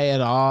have to pay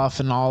it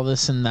off and all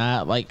this and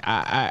that. Like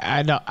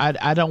I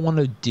don't want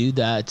to do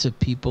that to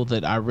people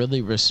that I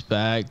really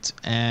respect,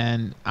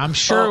 and I'm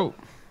sure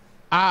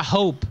I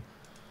hope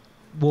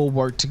we'll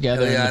work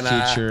together in the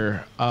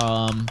future.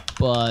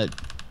 But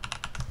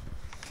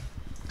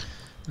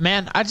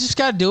man, I just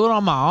gotta do it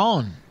on my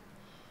own.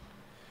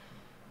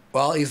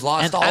 Well, he's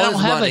lost And all I his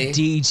don't have money. a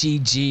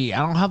DGG. I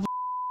don't have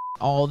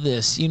all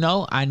this. You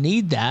know, I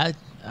need that.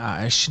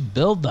 I should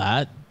build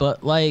that.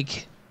 But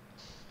like,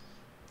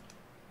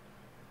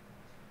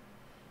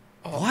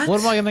 What? what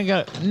am I gonna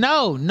go?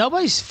 No,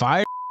 nobody's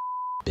fired,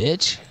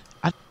 bitch.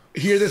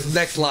 Hear this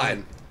next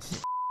line.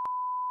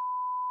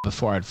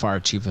 Before I'd fire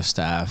chief of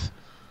staff,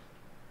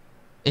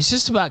 it's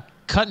just about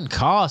cutting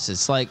costs.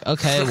 It's like,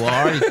 okay, well,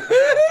 I already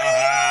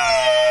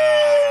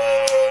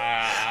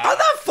I'm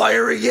not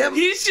firing him.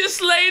 He's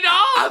just laid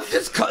off. I'm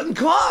just cutting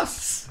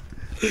costs.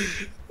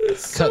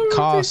 cut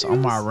costs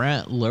on my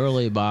rent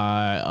literally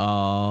by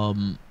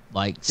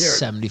like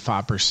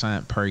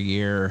 75% per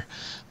year.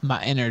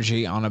 My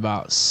energy on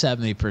about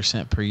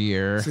 70% per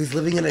year. So he's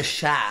living in a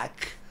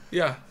shack.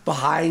 Yeah.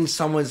 Behind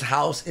someone's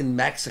house in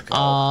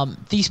Mexico.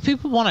 These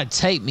people want to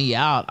take me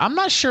out. I'm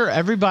not sure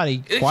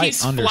everybody quite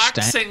He's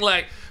understands. flexing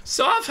like,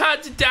 so I've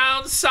had to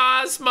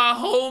downsize my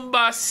home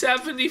by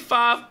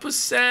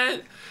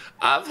 75%.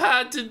 I've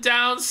had to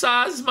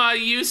downsize my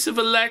use of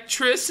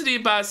electricity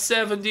by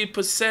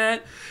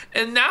 70%.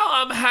 And now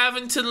I'm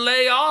having to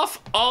lay off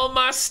all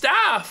my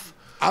staff.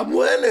 I'm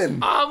winning.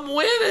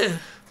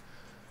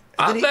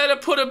 I better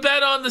put a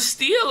bet on the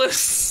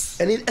Steelers.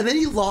 And then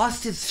he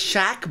lost his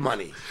shack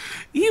money.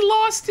 He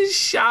lost his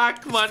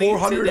shack money.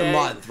 $400 today. a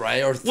month,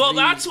 right? Or well,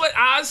 that's what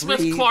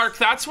Clark.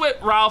 That's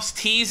what Ralph's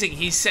teasing.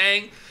 He's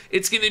saying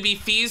it's going to be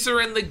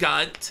Feezer and the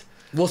Gunt.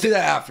 We'll see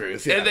that after. We'll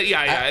see that.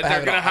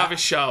 They're going to have a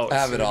show. I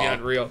have it all. It's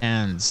unreal.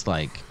 And it's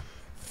like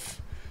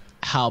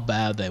how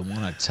bad they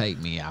want to take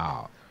me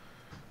out.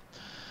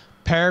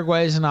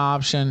 Paraguay's an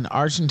option.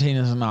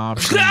 Argentina's an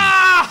option.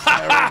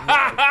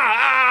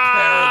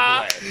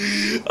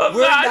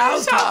 We're now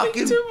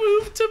talking to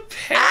move to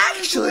Paraguay.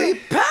 Actually,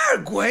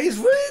 Paraguay's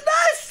really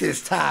nice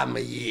this time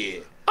of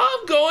year.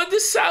 I'm going to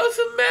South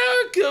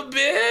America,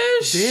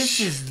 bitch. This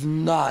is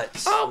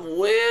nuts. I'm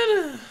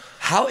winning.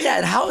 How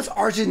is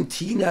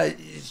Argentina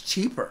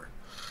cheaper?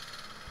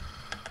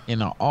 You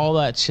know, all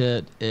that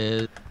shit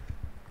is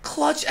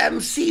Clutch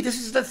MC. This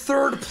is the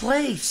third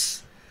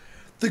place.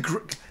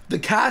 The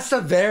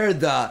Casa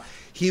Verde.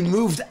 He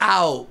moved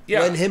out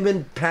when him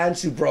and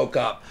Pantsu broke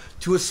up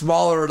to a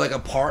smaller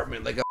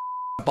apartment,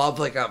 above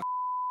a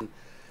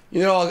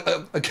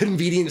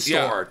convenience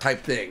store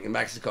type thing in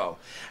Mexico.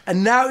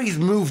 And now he's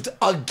moved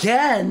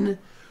again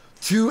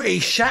to a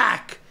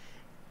shack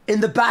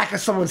in the back of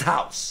someone's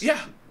house.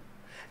 Yeah.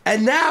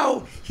 And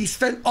now he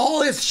spent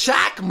all his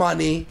shack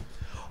money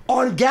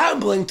on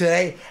gambling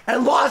today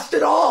and lost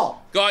it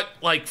all. Got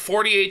like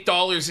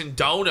 $48 in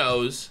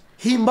donos.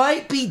 He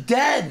might be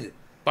dead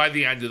by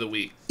the end of the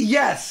week.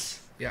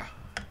 Yes. Yeah.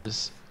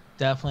 It's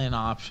definitely an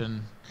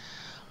option.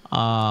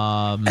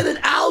 And then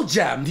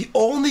Aljam, the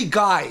only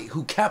guy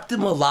who kept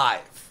him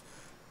alive,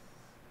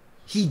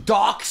 he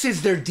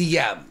doxes their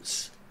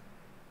DMs.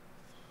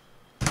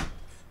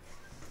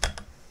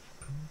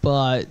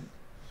 But,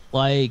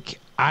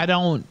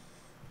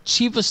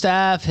 Chief of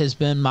Staff has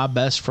been my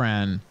best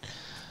friend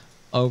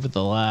over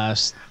the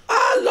last...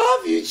 I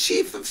love you,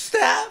 Chief of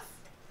Staff.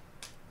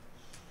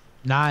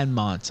 9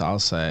 months, I'll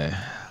say.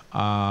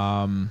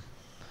 And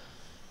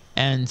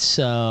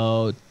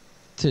so...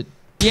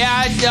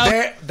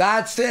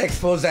 That's the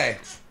expose.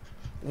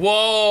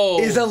 Whoa.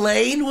 Is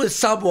Elaine with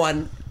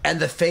someone and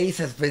the face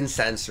has been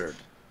censored?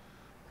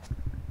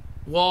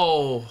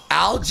 Whoa.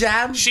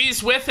 Aljam?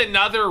 She's with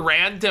another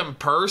random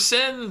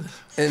person?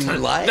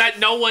 In life? That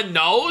no one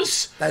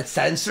knows? That's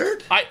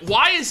censored?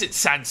 Why is it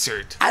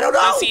censored? I don't know.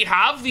 Does he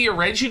have the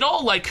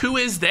original? Who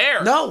is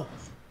there? No.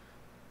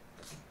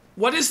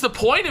 What is the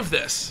point of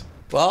this?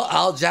 Well,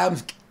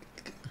 Aljam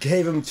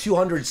gave him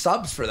 200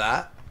 subs for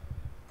that.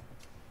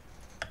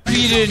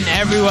 Beat it in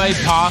every way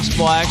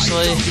possible,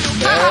 actually.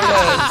 There it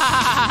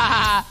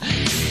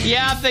is.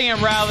 Yeah, I'm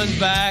thinking Ralph is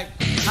back.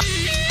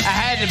 I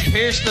had to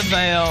pierce the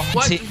veil.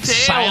 What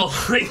veil?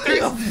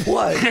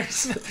 What?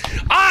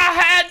 I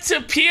had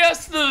to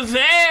pierce the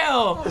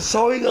veil.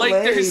 Showing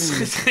Elaine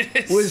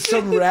with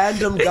some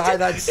random guy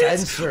that's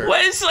censored.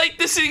 It's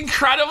this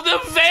incredible. The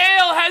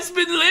veil has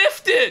been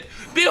lifted.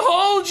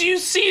 Behold, you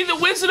see the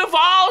Wizard of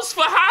Oz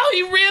for how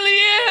he really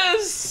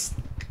is.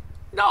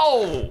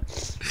 No.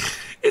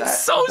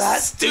 It's so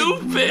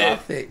stupid. Did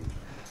nothing.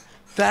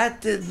 That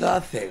did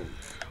nothing.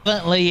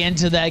 Violently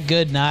into that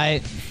good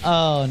night.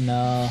 Oh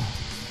no.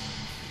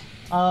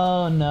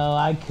 Oh no,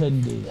 I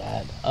couldn't do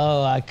that.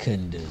 Oh, I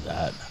couldn't do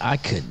that. I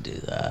couldn't do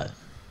that.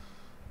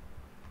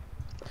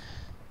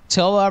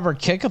 Till ever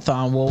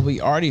kickathon, well, we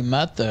already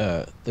met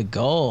the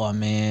goal. I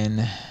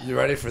mean, you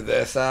ready for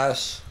this,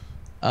 Ash?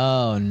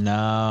 Oh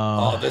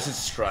no. Oh, this is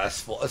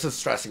stressful. This is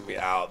stressing me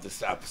out,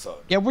 this episode.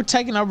 Yeah, we're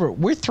taking over.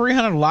 We're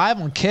 300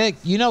 live on Kick.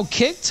 You know,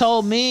 Kick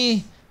told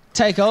me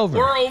take over.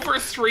 We're over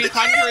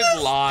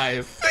 300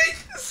 live.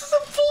 This is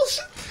a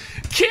bullshit.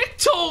 Kick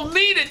told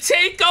me to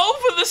take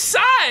over the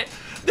site.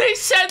 They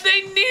said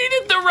they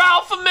needed the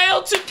Ralph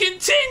Mail to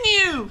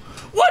continue.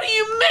 What do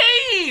you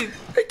mean?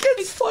 It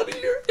gets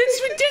funnier.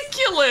 It's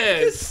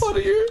ridiculous. It's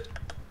funnier.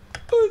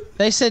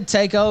 They said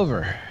take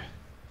over.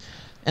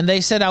 And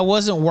they said I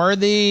wasn't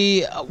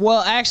worthy.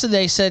 Well, actually,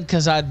 they said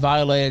because I'd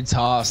violated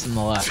toss in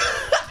the left. Gosh!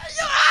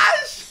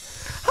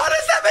 How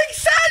does that make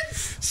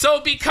sense?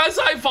 So because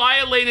I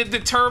violated the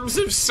terms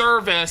of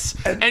service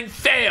and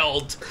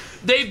failed,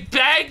 they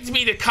begged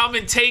me to come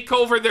and take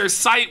over their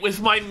site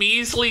with my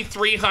measly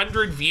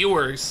 300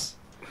 viewers.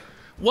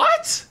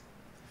 What?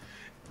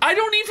 I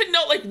don't even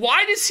know.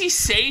 Why does he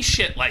say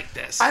shit like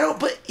this? I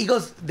don't, but he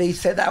goes, they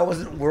said that I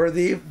wasn't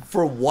worthy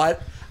for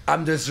what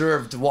I'm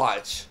deserved to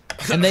watch.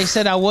 And they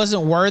said I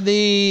wasn't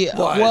worthy.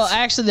 What? Well,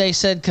 actually, they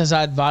said because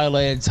I'd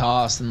violated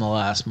toss in the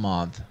last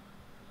month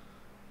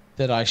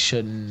that I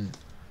shouldn't.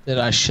 That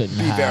I shouldn't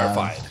Be have.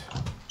 verified.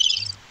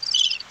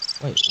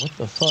 Wait, what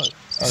the fuck?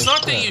 It's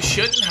not that you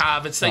shouldn't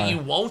have, it's that you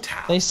won't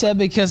have. They said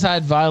because I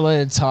had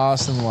violated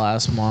TOS in the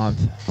last month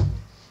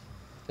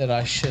that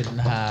I shouldn't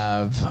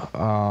have.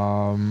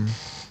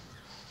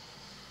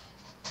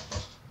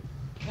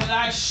 That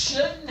I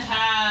shouldn't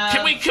have.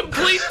 Can we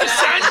complete the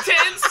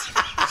sentence?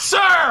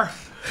 Sir!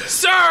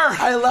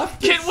 I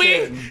left this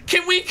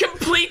Can we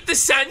complete the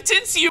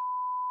sentence? You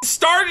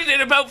started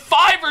it about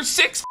 5 or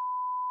 6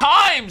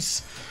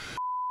 times.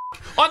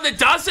 On the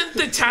 10th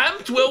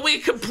attempt, will we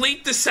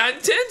complete the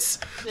sentence?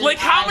 Like,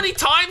 how many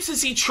times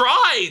has he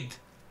tried?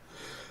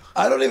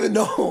 I don't even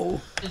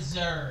know.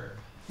 Deserve.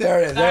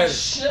 There it is. There I it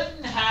is.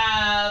 shouldn't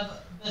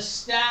have the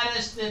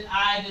status that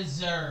I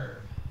deserve.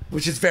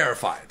 Which is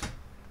verified.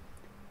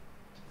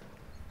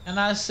 And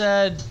I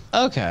said,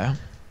 okay.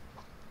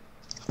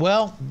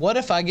 Well, what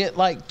if I get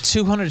like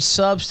 200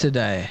 subs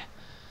today?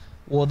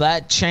 Will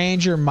that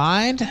change your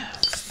mind?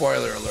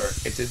 Spoiler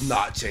alert, it did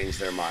not change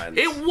their mind.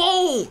 It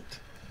won't.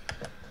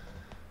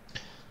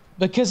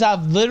 Because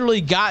I've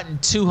literally gotten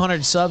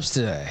 200 subs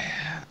today.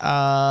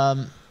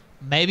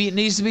 Maybe it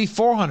needs to be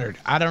 400.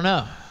 I don't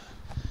know.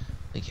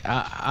 Like,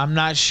 I'm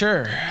not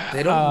sure.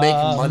 They don't make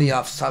money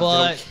off subs,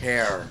 they don't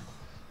care.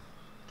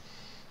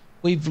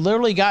 We've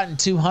literally gotten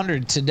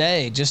 200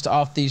 today just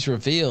off these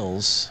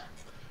reveals.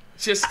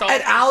 Just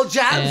and Al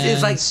Jams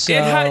is like, so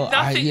it had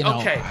nothing.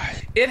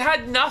 I It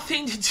had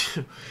nothing to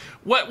do.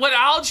 What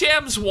Al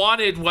Jams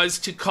wanted was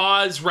to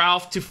cause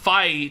Ralph to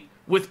fight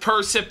with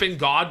Persip and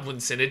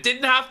Godwinson. It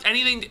didn't have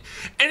anything,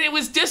 and it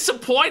was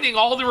disappointing,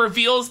 all the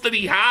reveals that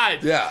he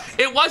had. Yeah.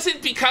 It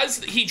wasn't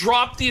because he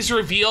dropped these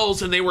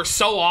reveals and they were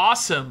so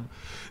awesome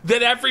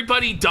that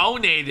everybody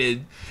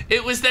donated.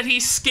 It was that he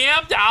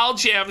scammed Al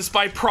Jams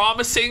by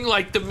promising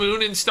like the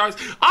moon and stars.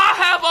 I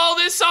have all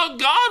this on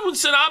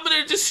Godwinson, I'm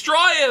gonna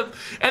destroy him.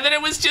 And then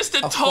it was just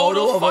a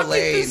total fucking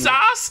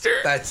disaster.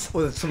 That's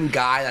with some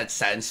guy that's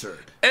censored.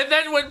 And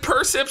then when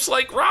Persip's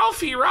like,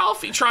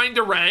 Ralphie, trying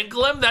to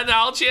wrangle him, then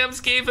Al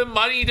Jams gave him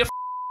money to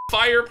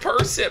fire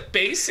Persip,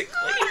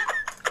 basically.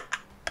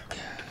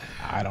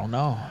 I don't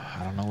know.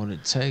 I don't know what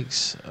it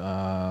takes.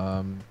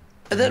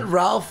 And then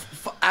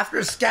Ralph, after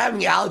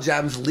scamming Al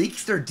Jams,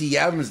 leaks their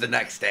DMs the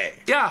next day.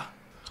 Yeah.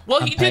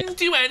 Well, he didn't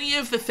do any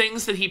of the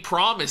things that he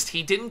promised.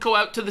 He didn't go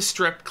out to the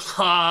strip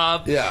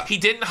club. Yeah. He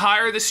didn't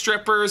hire the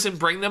strippers and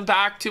bring them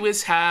back to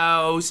his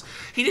house.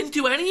 He didn't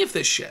do any of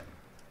this shit.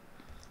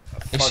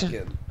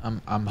 Fucking.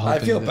 I'm hoping I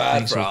feel that bad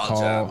things for will Al call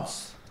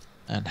Jams.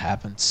 and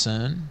happen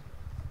soon.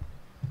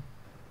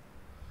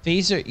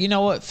 Fees are, you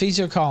know what? Fees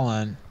are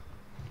calling.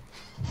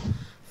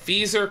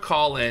 Fees are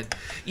calling.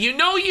 You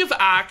know you've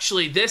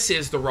actually, this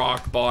is the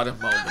rock bottom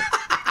moment.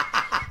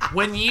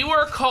 When you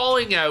are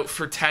calling out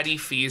for Teddy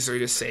Feezer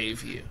to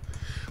save you.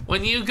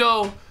 When you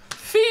go,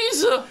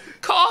 Feezer,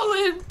 call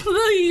in,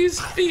 please,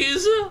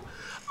 Feezer.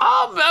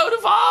 I'm out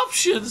of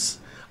options.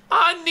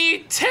 I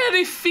need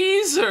Teddy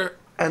Feezer.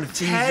 And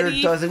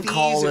Feezer doesn't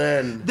call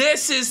in.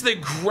 This is the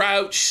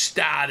grouch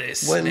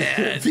status, when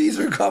man.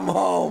 Feezer come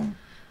home.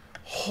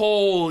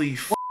 Holy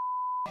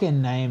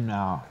Fucking name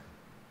now.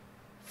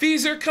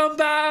 Feezer, come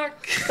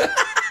back.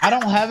 I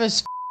don't have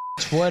his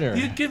Twitter.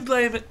 You can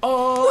blame it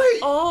all on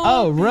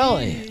Oh,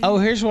 really? me. Oh,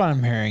 here's what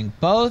I'm hearing.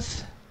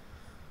 Both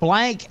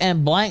blank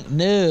and blank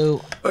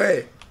knew.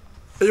 Wait,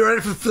 are you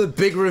ready for the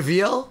big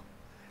reveal?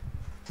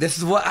 This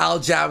is what Al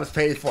Jams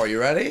paid for. You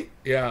ready?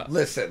 Yeah.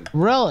 Listen.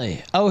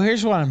 Really? Oh,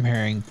 here's what I'm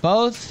hearing.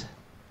 Both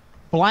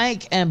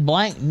blank and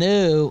blank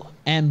knew,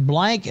 and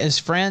blank is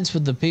friends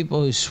with the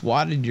people who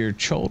swatted your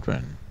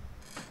children.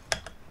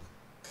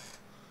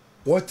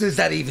 What does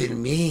that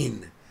even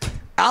mean?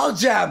 Al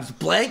Jams,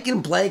 blank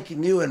and blank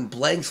knew, and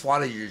blank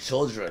swatted your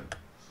children.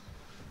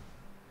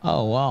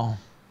 Oh, well.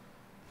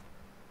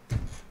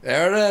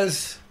 There it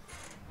is.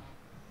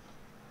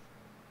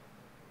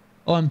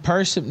 Oh, and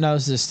Persip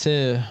knows this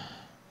too.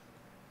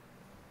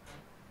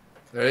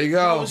 There you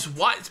go. Knows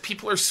what?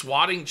 People are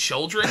swatting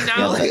children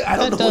now? Like, I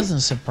don't That know.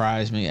 doesn't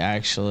surprise me,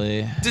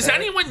 actually. Does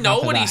anyone know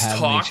Not that what I he's have any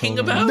talking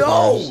children.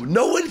 about?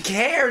 No one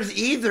cares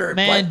either.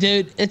 Man, But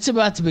dude, it's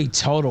about to be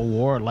total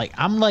war. Like,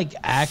 I'm like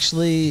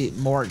actually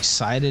more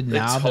excited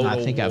now than I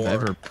total think I've war.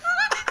 ever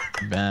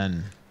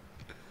been.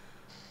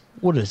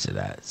 What is it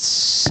at?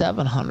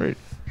 700?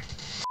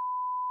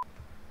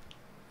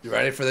 you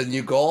ready for the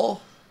new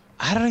goal?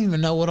 I don't even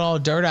know what all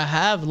dirt I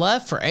have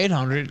left for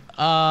 800.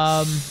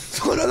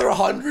 So another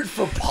 100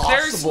 for possible.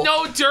 There's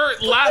no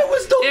dirt left. There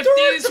was no if dirt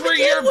these to were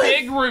begin your with.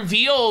 big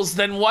reveals,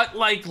 then what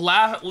like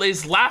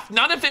is left?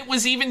 None of it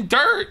was even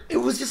dirt. It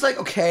was just like,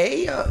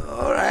 okay,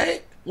 all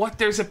right. What?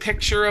 There's a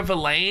picture of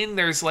Elaine.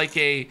 There's like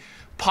a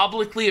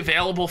publicly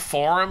available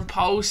forum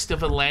post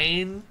of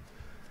Elaine,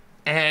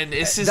 and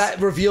this is That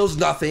reveals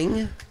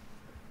nothing.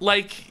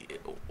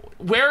 like,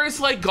 where is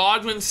like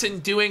Godwinson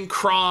doing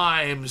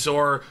crimes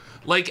or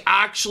like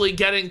actually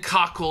getting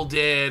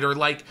cuckolded or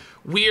like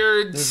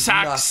weird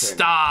sex nothing.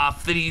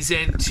 stuff that he's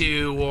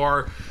into,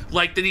 or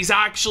like that he's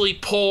actually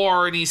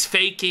poor and he's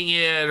faking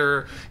it,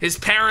 or his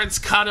parents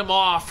cut him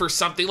off or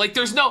something. Like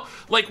there's no,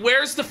 like,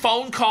 where's the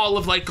phone call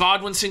of like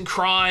Godwinson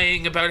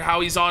crying about how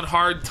he's on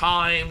hard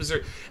times,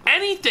 or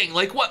anything.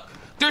 Like what?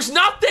 There's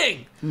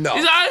nothing. No.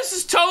 This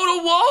is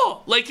total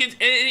wall. Like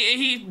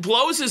he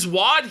blows his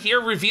wad here,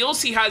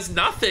 reveals he has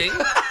nothing,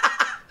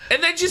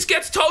 and then just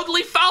gets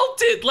totally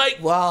felted. Like,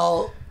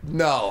 well,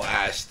 no,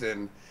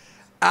 Ashton.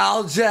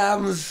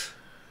 Algems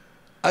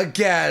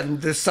again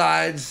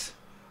decides,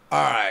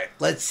 all right,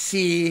 let's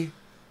see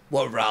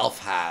what Ralph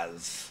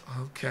has.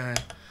 Okay.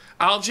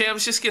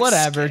 Aljams just gets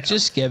Whatever, scammed.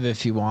 just give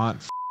if you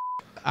want.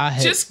 I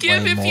hate Just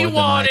give way if more you than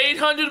want I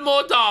 $800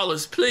 more,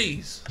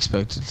 please.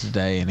 expected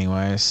today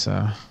anyway,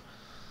 so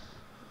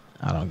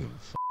I don't give a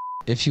fuck.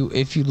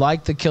 If you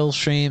like the kill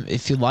stream,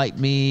 if you like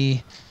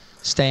me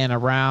staying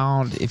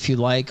around, if you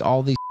like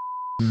all these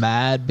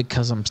mad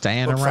because I'm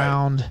staying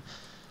around,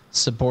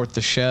 support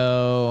the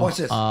show. Watch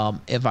this.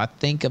 If I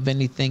think of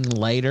anything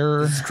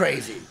later, It's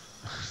crazy.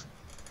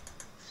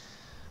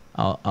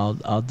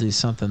 I'll do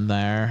something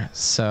there.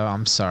 So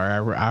I'm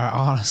sorry. I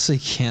honestly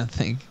can't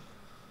think.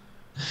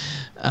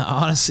 I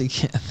honestly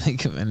can't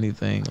think of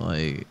anything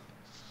like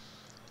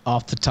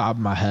off the top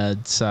of my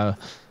head. So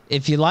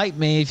if you like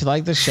me, if you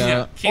like the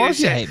show, or if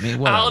you hate me,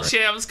 whatever.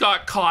 Aljams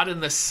got caught in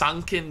the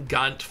sunken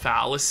gunt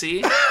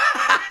fallacy.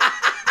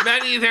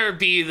 Many there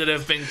be that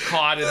have been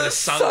caught in the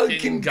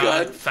sunken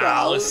gunt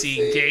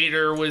fallacy.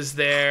 Gator was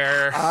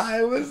there.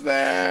 I was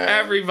there.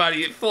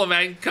 Everybody,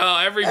 Flamenco,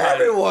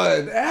 everybody.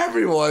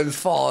 Everyone's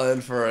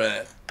falling for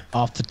it.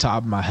 Off the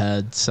top of my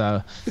head.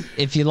 So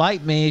if you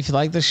like me, if you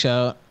like the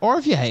show, or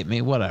if you hate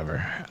me,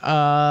 whatever.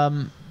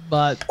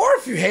 But or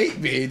if you hate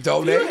me,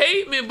 donate. You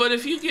hate me, but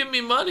if you give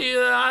me money,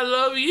 then I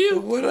love you.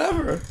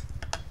 Whatever.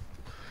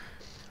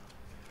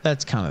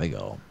 That's kind of the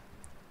goal.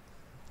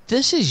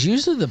 This is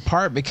usually the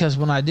part because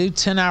when I do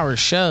 10-hour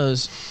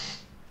shows.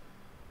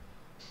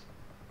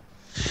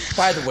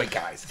 By the way,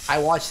 guys, I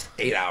watched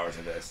 8 hours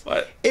of this.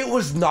 What? It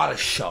was not a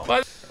show.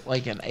 What?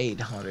 Like an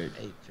 850.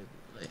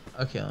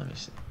 Okay, let me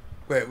see.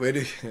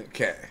 Wait.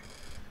 Okay.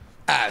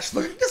 Ash,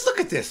 just look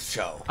at this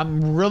show.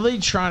 I'm really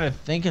trying to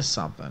think of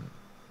something.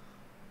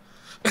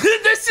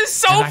 This is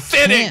so And I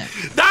fitting.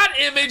 can't. That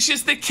image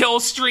is the Kill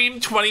Stream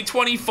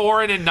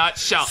 2024 in a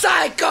nutshell.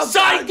 Psycho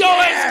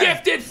has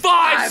gifted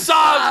 5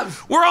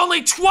 subs. We're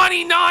only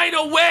 29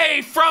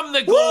 away from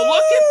the goal.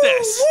 Look at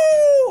this.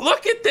 Woo!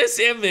 Look at this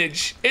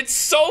image. It's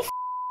so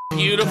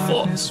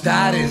beautiful.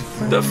 That is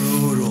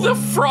brutal. The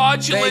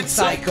fraudulence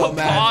Thanks, Psycho of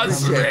Man.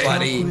 Papa's Appreciate it,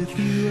 ring. buddy.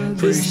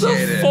 It's the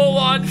Appreciate it.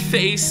 full-on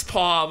face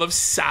palm of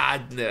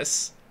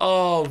sadness.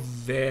 Oh,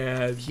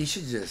 man. He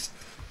should just...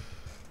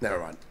 Never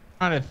mind.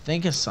 Trying to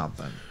think of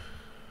something.